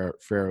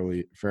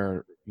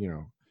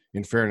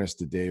 in fairness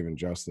to Dave and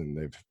Justin,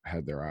 they've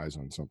had their eyes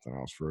on something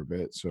else for a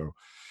bit. So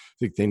I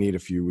think they need a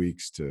few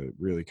weeks to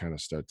really kind of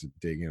start to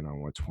dig in on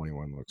what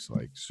 21 looks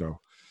like.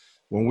 So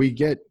when we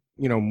get,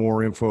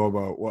 more info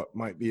about what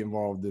might be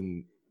involved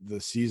in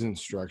the season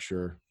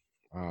structure,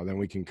 then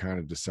we can kind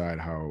of decide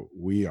how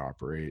we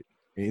operate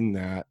in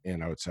that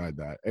and outside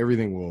that.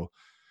 Everything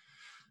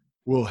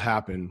will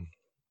happen,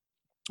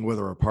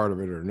 whether a part of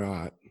it or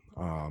not.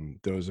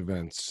 Those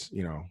events,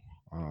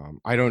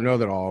 I don't know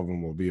that all of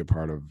them will be a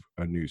part of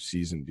a new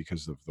season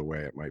because of the way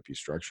it might be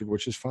structured,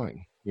 which is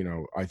fine.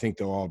 I think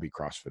they'll all be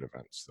CrossFit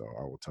events, though.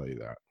 I will tell you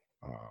that.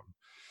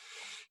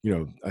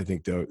 I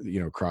think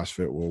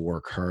CrossFit will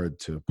work hard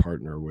to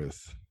partner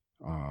with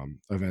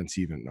events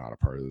even not a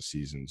part of the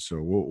season.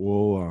 So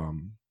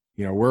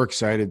we're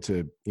excited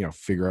to,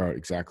 figure out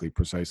exactly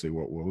precisely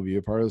what will be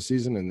a part of the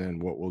season and then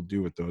what we'll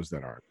do with those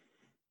that aren't.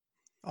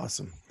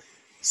 Awesome.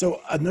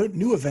 So a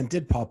new event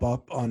did pop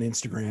up on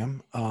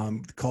Instagram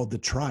called the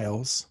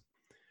Trials.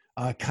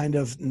 Kind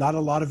of not a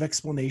lot of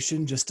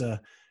explanation, just a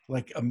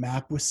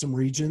map with some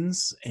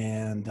regions.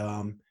 And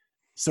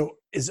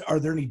are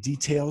there any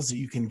details that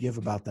you can give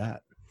about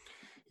that?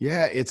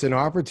 Yeah, it's an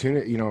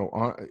opportunity,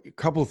 a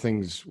couple of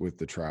things with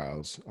the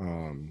Trials.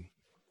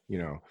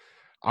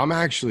 I'm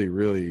actually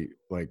really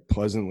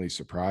pleasantly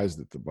surprised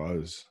at the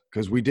buzz,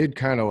 because we did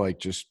kind of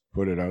just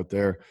put it out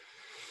there.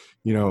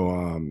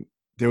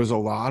 There was a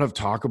lot of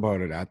talk about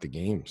it at the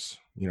games,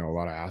 a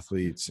lot of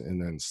athletes and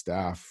then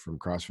staff from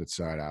CrossFit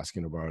side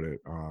asking about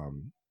it.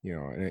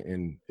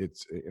 And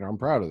it's, I'm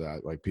proud of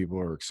that. People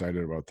are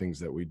excited about things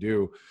that we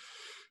do.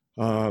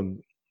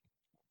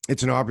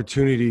 It's an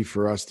opportunity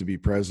for us to be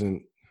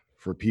present,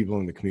 for people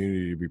in the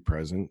community to be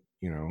present,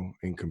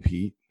 and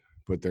compete,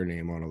 put their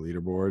name on a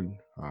leaderboard,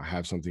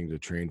 have something to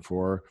train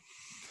for,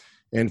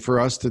 and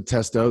for us to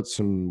test out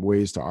some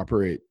ways to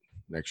operate,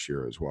 next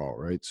year as well,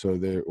 right? So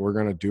we're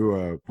going to do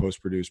a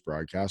post-produced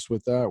broadcast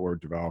with that. We're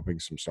developing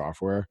some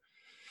software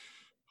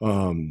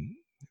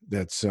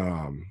that's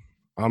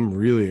I'm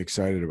really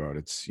excited about.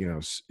 It's, you know,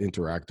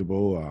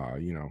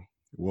 interactable. You know,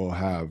 we'll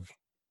have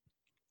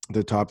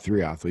the top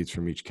 3 athletes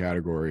from each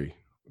category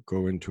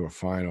go into a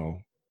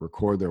final,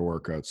 record their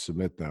workouts,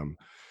 submit them,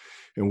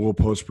 and we'll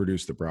post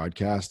produce the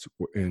broadcast.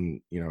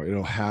 And, you know,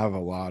 it'll have a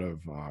lot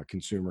of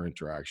consumer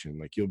interaction.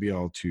 Like, you'll be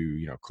able to,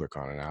 you know, click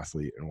on an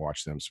athlete and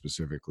watch them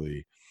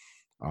specifically.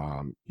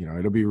 You know,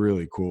 it'll be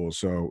really cool.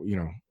 So, you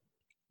know,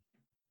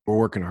 we're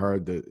working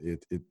hard. That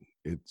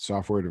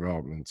software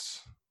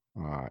development's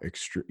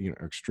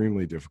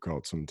extremely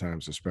difficult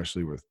sometimes,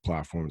 especially with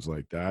platforms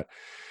like that.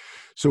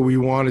 So we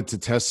wanted to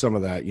test some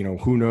of that. You know,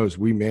 who knows,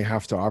 we may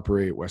have to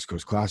operate West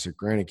Coast Classic,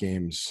 Granite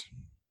Games,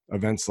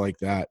 events like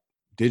that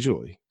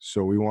digitally.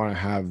 So we want to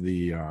have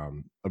the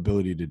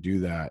ability to do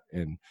that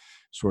and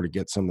sort of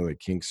get some of the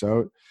kinks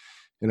out,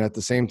 and at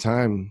the same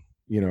time,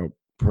 you know,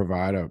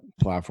 provide a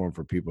platform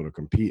for people to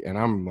compete. And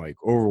I'm like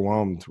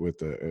overwhelmed with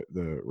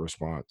the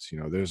response. You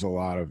know, there's a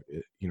lot of,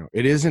 you know,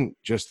 it isn't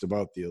just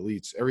about the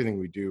elites. Everything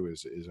we do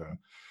is a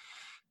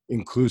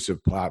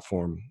inclusive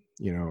platform,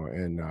 you know,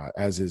 and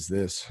as is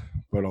this,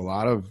 but a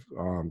lot of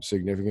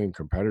significant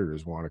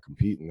competitors want to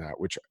compete in that,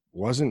 which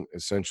wasn't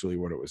essentially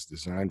what it was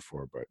designed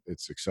for, but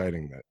it's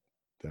exciting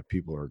that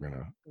people are going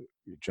to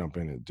jump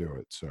in and do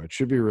it. So it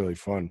should be really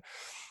fun.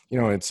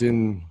 You know, it's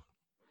in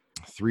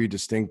 3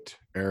 distinct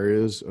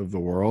areas of the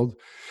world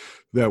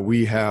that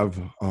we have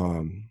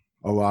a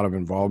lot of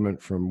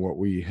involvement from what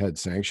we had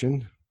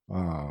sanctioned,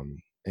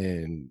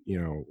 and, you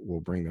know,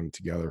 we'll bring them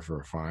together for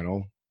a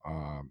final.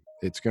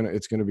 It's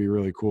gonna be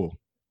really cool.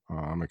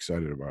 I'm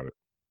excited about it.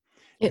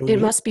 It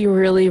must be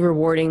really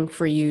rewarding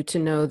for you to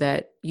know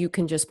that you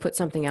can just put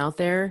something out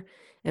there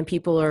and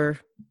people are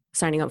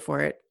signing up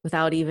for it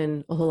without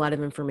even a whole lot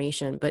of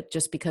information, but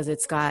just because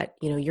it's got,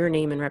 you know, your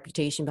name and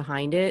reputation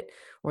behind it,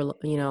 or,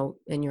 you know,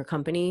 in your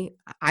company.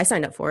 I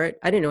signed up for it.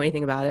 I didn't know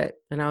anything about it.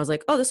 And I was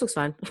like, oh, this looks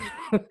fun.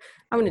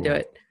 I'm going to do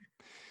it.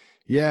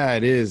 Yeah,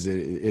 it is.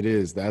 It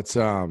is. That's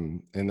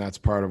and that's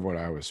part of what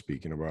I was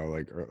speaking about,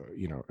 like,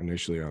 you know,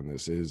 initially on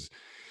this is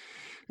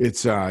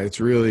it's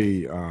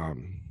really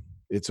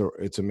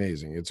it's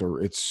amazing.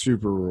 It's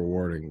super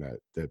rewarding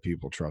that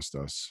people trust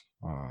us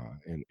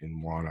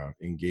and want to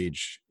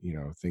engage, you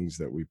know, things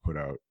that we put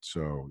out.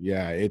 So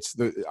yeah,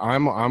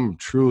 I'm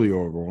truly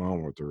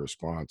overwhelmed with the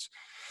response.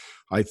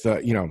 I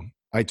thought, you know,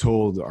 I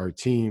told our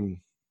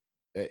team,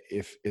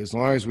 if as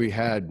long as we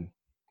had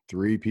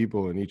 3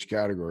 people in each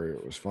category,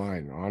 it was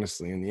fine,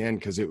 honestly, in the end,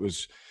 because it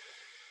was,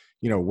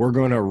 you know, we're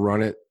going to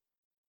run it,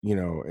 you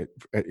know,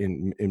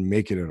 and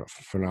make it a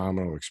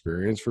phenomenal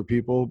experience for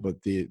people.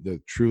 But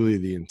the truly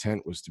the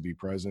intent was to be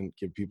present,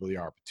 give people the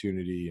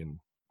opportunity, and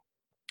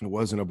it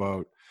wasn't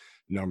about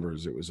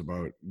numbers. It was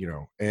about, you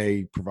know,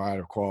 A, provide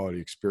a quality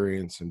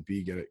experience, and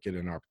B, get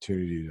an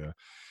opportunity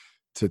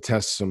to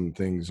test some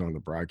things on the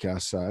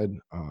broadcast side.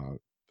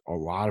 A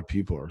lot of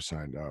people are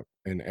signed up,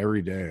 and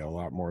every day a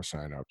lot more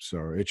sign up.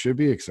 So it should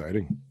be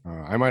exciting.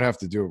 I might have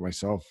to do it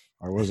myself.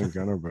 I wasn't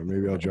gonna, but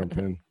maybe I'll jump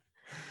in.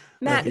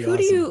 Matt, who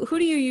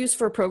do you use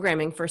for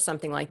programming for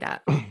something like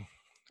that?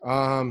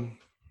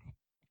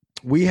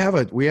 We have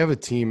a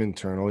team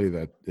internally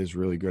that is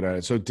really good at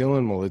it. So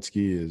Dylan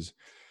Molitsky is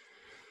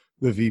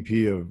the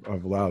VP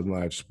of Loud and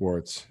Live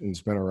Sports, and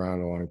has been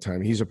around a long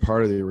time. He's a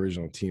part of the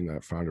original team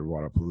that founded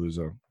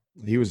Wadapalooza.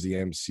 He was the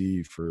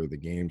MC for the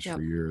games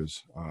for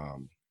years.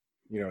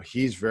 You know,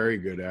 he's very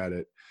good at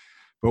it,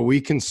 but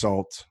we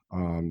consult.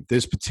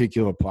 This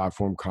particular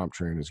platform,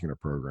 CompTrain, is going to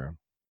program.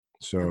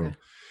 So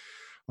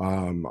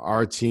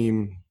our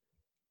team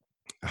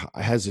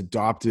has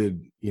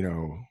adopted, you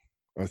know,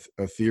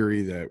 a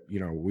theory that, you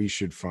know, we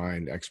should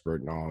find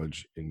expert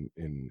knowledge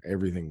in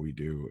everything we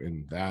do,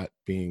 and that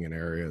being an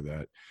area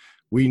that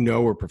we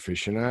know we're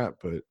proficient at.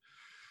 But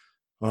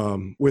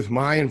with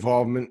my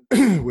involvement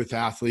with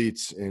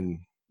athletes and,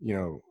 you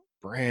know,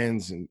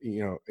 brands, and,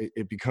 you know,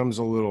 it becomes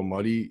a little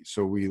muddy.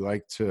 So we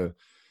like to,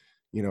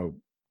 you know,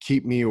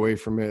 keep me away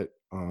from it.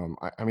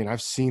 I mean,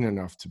 I've seen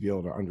enough to be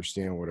able to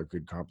understand what a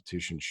good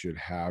competition should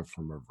have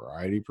from a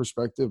variety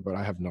perspective, but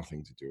I have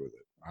nothing to do with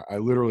it. I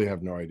literally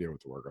have no idea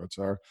what the workouts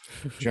are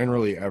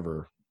generally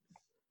ever.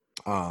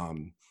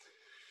 You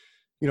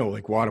know,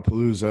 like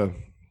Wadapalooza,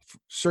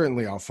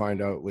 certainly I'll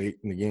find out late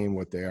in the game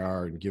what they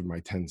are and give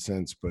my 10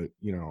 cents. But,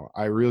 you know,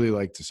 I really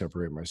like to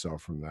separate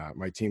myself from that.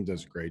 My team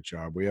does a great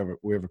job. We have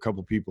a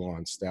couple people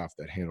on staff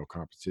that handle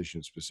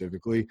competition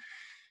specifically,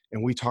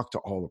 and we talk to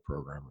all the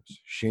programmers,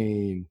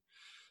 Shane,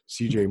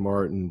 CJ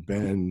Martin,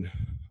 Ben,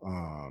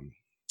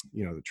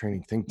 you know, the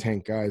training think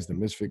tank guys, the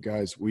Misfit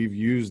guys. We've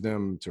used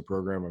them to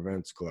program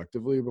events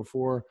collectively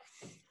before.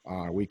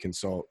 We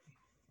consult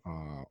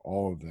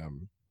all of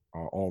them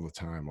all the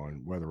time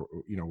on whether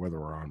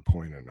we're on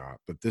point or not.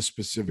 But this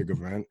specific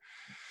event,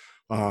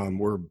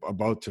 we're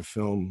about to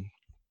film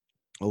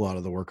a lot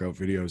of the workout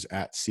videos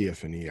at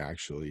CFNE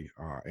actually,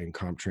 and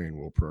CompTrain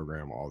will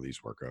program all these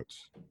workouts.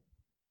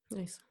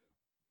 Nice.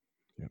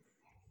 Yeah.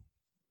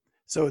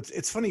 So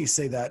it's funny you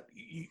say that,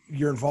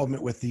 your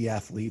involvement with the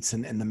athletes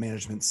and the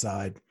management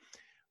side.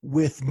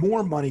 With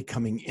more money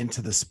coming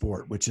into the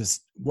sport, which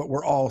is what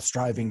we're all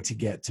striving to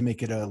get to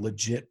make it a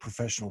legit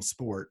professional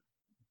sport,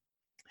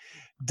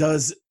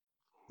 does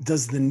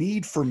the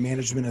need for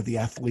management of the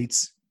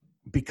athletes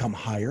become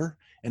higher?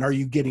 And are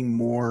you getting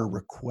more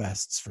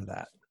requests for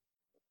that?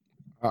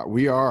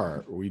 We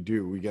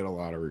get a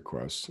lot of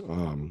requests.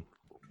 And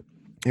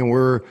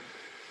we're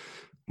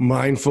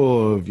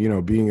mindful of,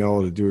 being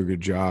able to do a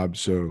good job.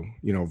 So,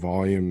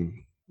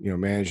 volume,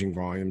 managing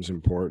volume is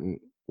important.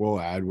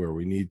 We'll add where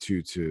we need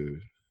to,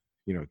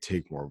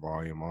 take more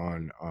volume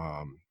on.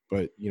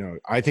 But,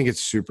 I think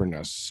it's super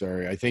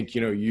necessary. I think,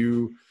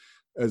 you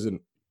as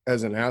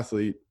an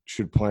athlete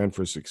should plan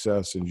for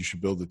success, and you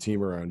should build a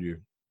team around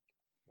you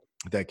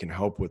that can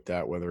help with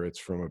that, whether it's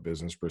from a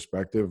business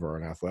perspective or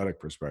an athletic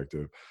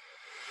perspective,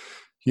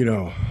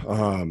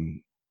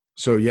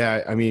 so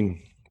yeah, I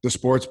mean, the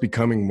sport's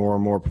becoming more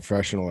and more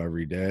professional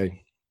every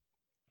day.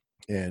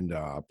 And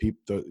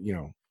people,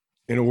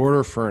 in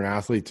order for an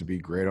athlete to be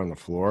great on the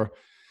floor,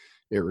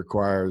 it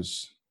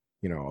requires,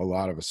 a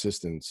lot of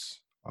assistance,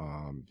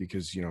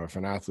 because, if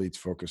an athlete's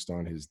focused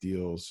on his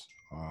deals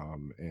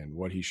and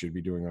what he should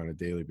be doing on a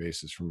daily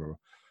basis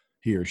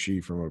he or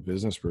she from a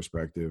business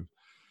perspective,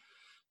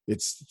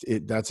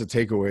 that's a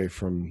takeaway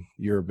from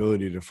your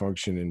ability to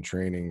function in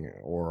training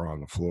or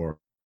on the floor.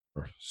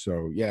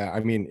 So, yeah,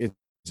 I mean,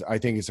 I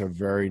think it's a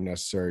very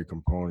necessary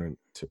component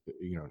to,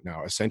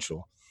 now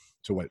essential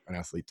to what an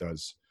athlete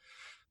does.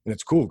 And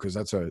it's cool because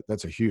that's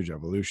a huge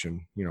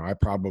evolution. I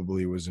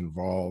probably was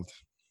involved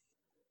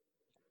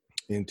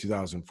in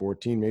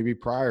 2014, maybe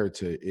prior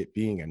to it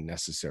being a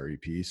necessary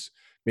piece,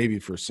 maybe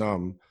for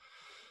some,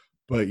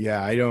 but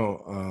yeah, I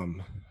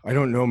don't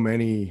know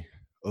many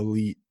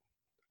elite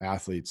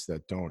athletes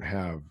that don't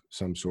have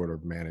some sort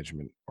of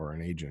management or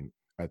an agent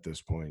at this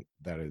point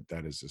that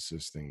is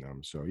assisting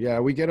them. So yeah,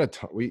 we get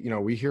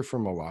we hear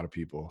from a lot of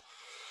people,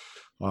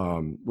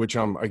 which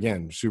I'm,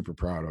 again, super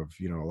proud of.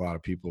 A lot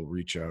of people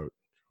reach out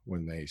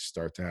when they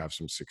start to have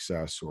some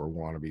success or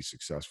want to be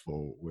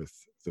successful with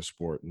the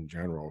sport in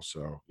general.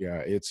 So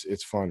yeah,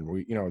 it's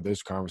fun.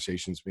 There's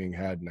conversations being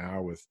had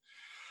now with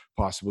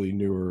possibly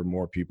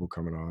more people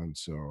coming on.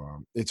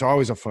 So it's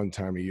always a fun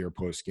time of year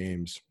post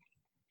games.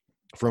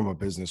 From a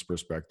business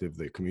perspective,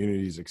 the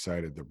community is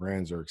excited, the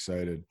brands are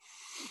excited,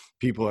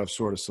 people have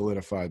sort of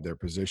solidified their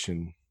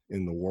position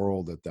in the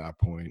world at that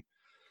point.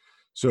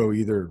 So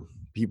either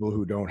people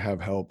who don't have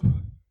help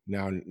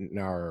now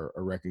are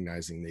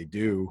recognizing they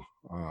do,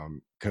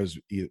 because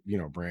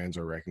brands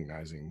are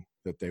recognizing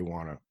that they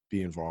want to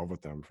be involved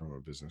with them from a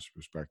business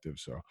perspective.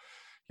 So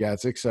yeah,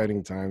 it's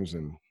exciting times,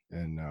 and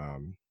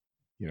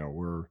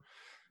we're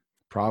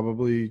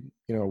probably,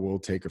 we'll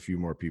take a few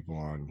more people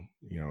on,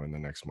 in the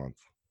next month.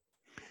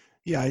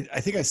 Yeah, I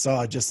think I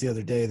saw just the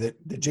other day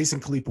that Jason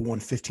Khalipa won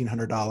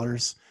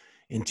 $1,500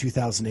 in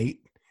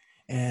 2008,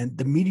 and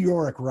the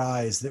meteoric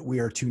rise that we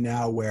are to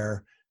now,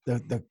 where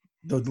the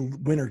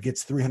winner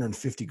gets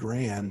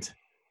 $350,000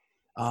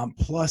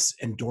 plus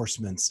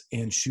endorsements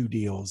and shoe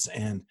deals,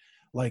 and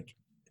like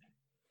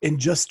in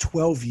just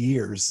 12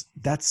 years,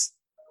 that's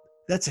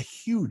a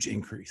huge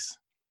increase.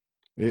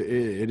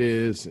 It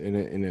is,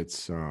 and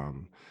it's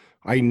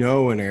I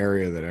know an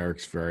area that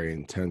Eric's very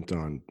intent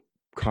on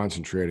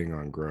concentrating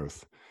on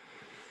growth.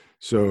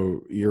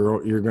 So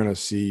you're going to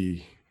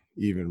see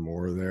even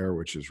more there,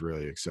 which is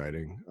really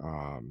exciting.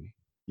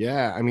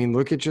 Yeah, I mean,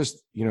 look at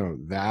just,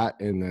 that,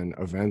 and then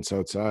events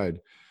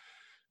outside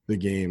the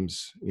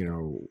games.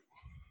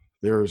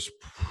 There's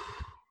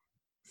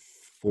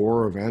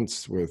 4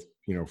 events with,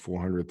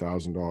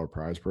 $400,000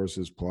 prize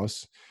purses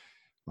plus.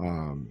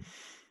 I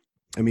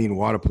mean,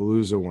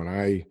 Wadapalooza, when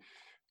I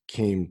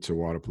came to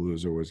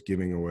Wadapalooza, was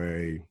giving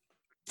away,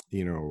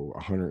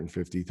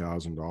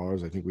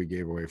 $150,000. I think we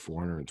gave away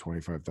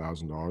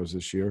 $425,000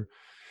 this year.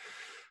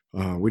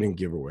 We didn't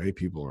give away;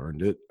 people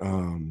earned it.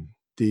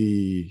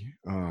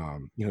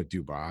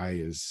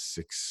 Dubai is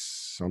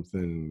 6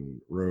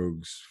 something,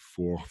 Rogues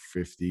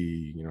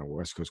 450.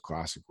 West Coast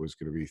Classic was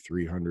going to be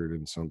 300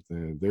 and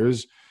something.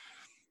 There's,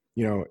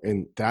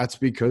 and that's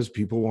because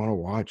people want to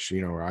watch.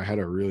 I had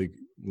a really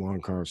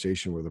long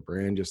conversation with a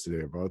brand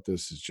yesterday about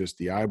this. It's just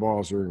the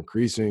eyeballs are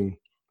increasing,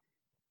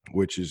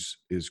 which is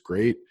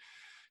great,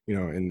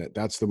 and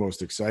that's the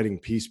most exciting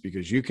piece,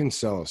 because you can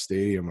sell a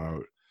stadium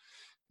out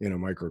in a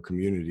micro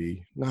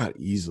community, not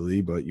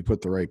easily, but you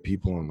put the right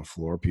people on the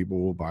floor, people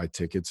will buy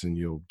tickets and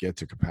you'll get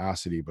to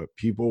capacity. But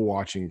people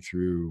watching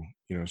through,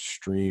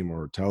 stream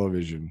or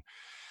television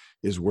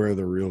is where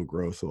the real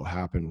growth will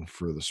happen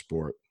for the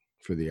sport,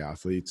 for the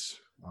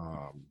athletes.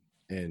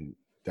 And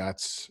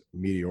that's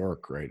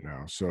meteoric right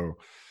now. So,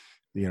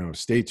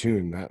 stay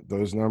tuned.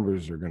 Those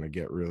numbers are going to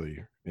get really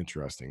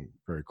interesting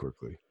very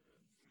quickly.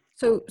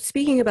 So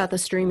speaking about the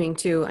streaming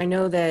too, I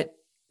know that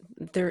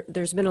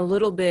there's been a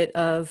little bit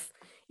of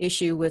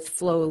issue with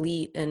Flow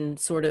Elite and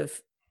sort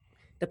of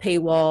the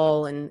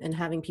paywall and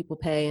having people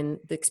pay, and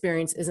the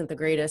experience isn't the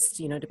greatest,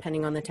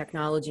 depending on the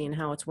technology and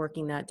how it's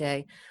working that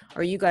day.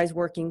 Are you guys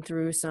working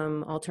through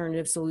some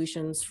alternative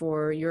solutions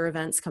for your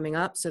events coming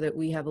up so that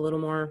we have a little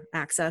more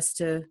access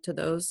to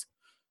those?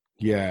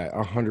 Yeah,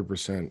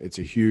 100%. It's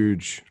a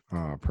huge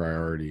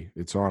priority.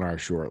 It's on our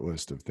short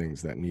list of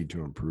things that need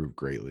to improve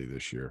greatly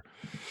this year.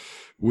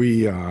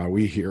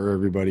 We hear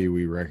everybody.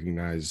 We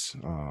recognize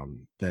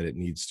that it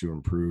needs to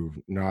improve,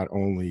 not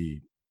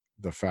only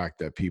the fact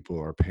that people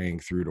are paying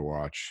through to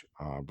watch,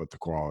 but the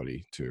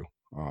quality too.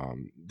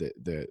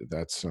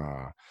 That's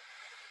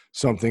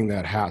something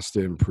that has to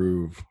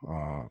improve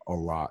a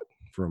lot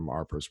from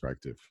our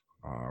perspective.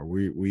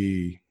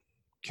 We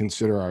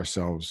consider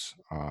ourselves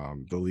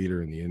the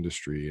leader in the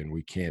industry, and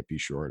we can't be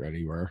short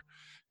anywhere,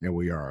 and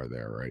we are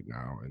there right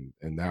now,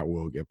 and that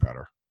will get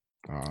better.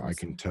 Awesome. I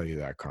can tell you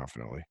that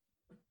confidently.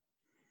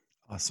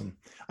 Awesome.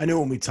 I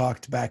know when we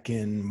talked back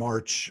in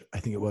March, I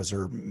think it was,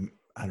 or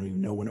I don't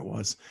even know when it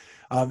was.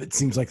 It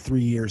seems like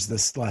 3 years,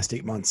 this last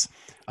 8 months.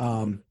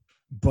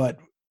 But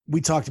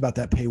we talked about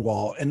that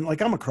paywall, and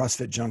like, I'm a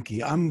CrossFit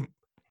junkie. I'm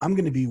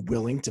going to be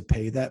willing to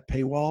pay that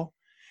paywall,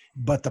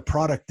 but the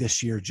product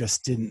this year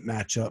just didn't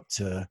match up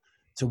to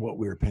what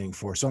we were paying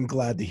for. So I'm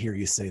glad to hear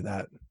you say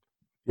that.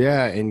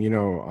 Yeah.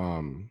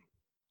 And,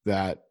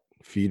 that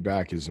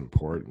feedback is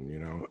important.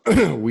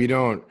 We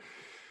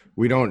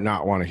don't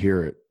not want to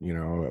hear it.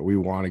 We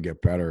want to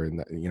get better.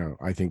 And,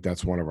 I think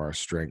that's one of our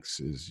strengths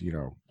is,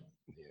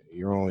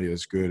 you're only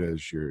as good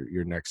as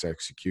your next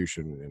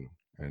execution.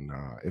 And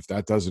if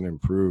that doesn't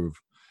improve,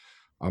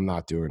 I'm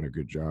not doing a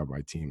good job.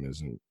 My team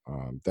isn't.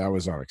 That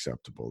was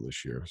unacceptable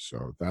this year.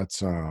 So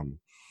that's,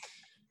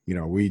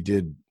 we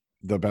did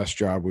the best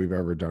job we've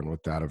ever done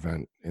with that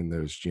event. And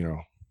there's,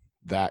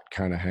 that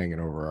kind of hanging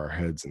over our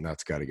heads, and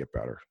that's got to get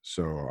better.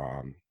 So,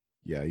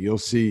 yeah, you'll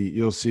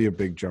see a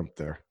big jump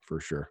there for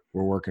sure.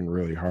 We're working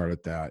really hard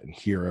at that, and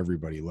hear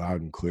everybody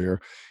loud and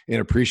clear, and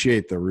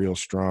appreciate the real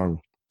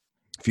strong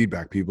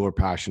feedback. People are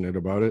passionate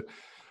about it.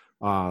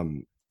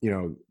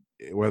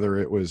 Whether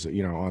it was,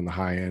 on the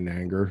high end,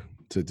 anger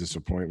to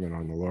disappointment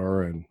on the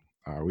lower end,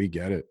 we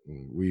get it.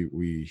 And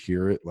we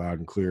hear it loud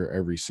and clear,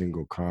 every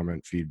single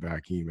comment,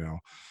 feedback, email,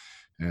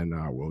 and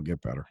we'll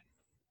get better.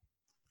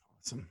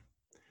 Awesome.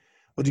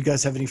 Well, do you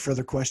guys have any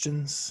further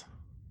questions?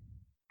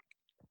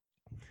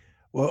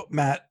 Well,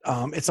 Matt,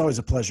 it's always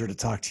a pleasure to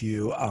talk to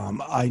you.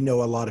 I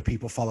know a lot of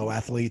people follow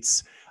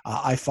athletes.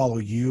 I follow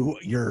you.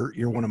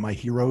 You're one of my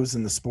heroes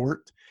in the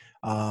sport.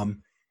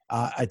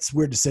 It's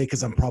weird to say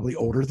because I'm probably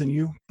older than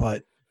you,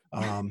 but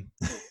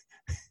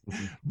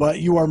but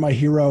you are my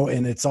hero,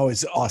 and it's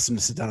always awesome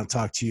to sit down and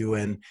talk to you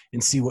and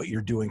see what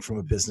you're doing from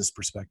a business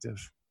perspective.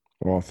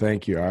 Well,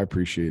 thank you. I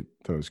appreciate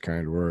those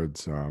kind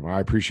words. I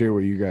appreciate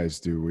what you guys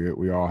do.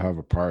 We all have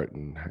a part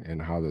in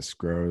how this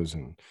grows,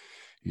 and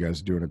you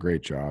guys are doing a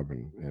great job.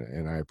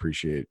 And I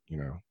appreciate,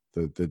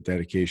 the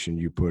dedication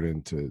you put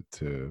into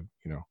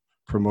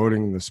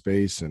promoting the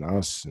space and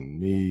us and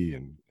me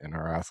and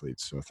our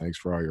athletes. So thanks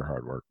for all your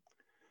hard work.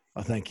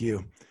 Well, thank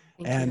you.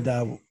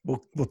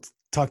 We'll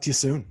talk to you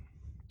soon.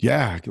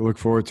 Yeah, I look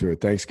forward to it.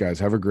 Thanks, guys.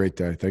 Have a great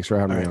day. Thanks for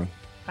having me on.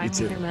 Bye. You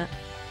too. Bye, Matt.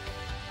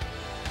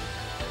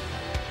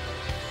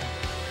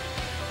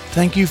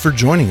 Thank you for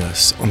joining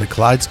us on the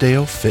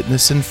Clydesdale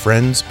Fitness and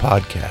Friends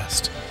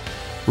podcast.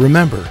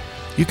 Remember,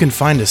 you can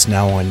find us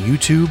now on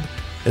YouTube,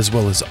 as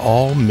well as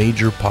all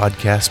major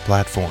podcast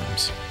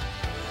platforms.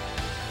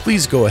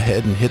 Please go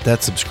ahead and hit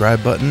that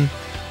subscribe button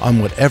on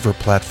whatever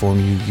platform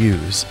you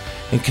use,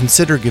 and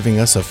consider giving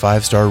us a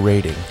 5-star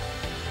rating.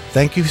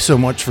 Thank you so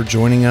much for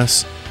joining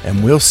us,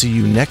 and we'll see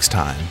you next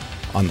time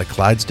on the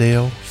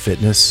Clydesdale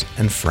Fitness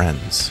and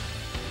Friends.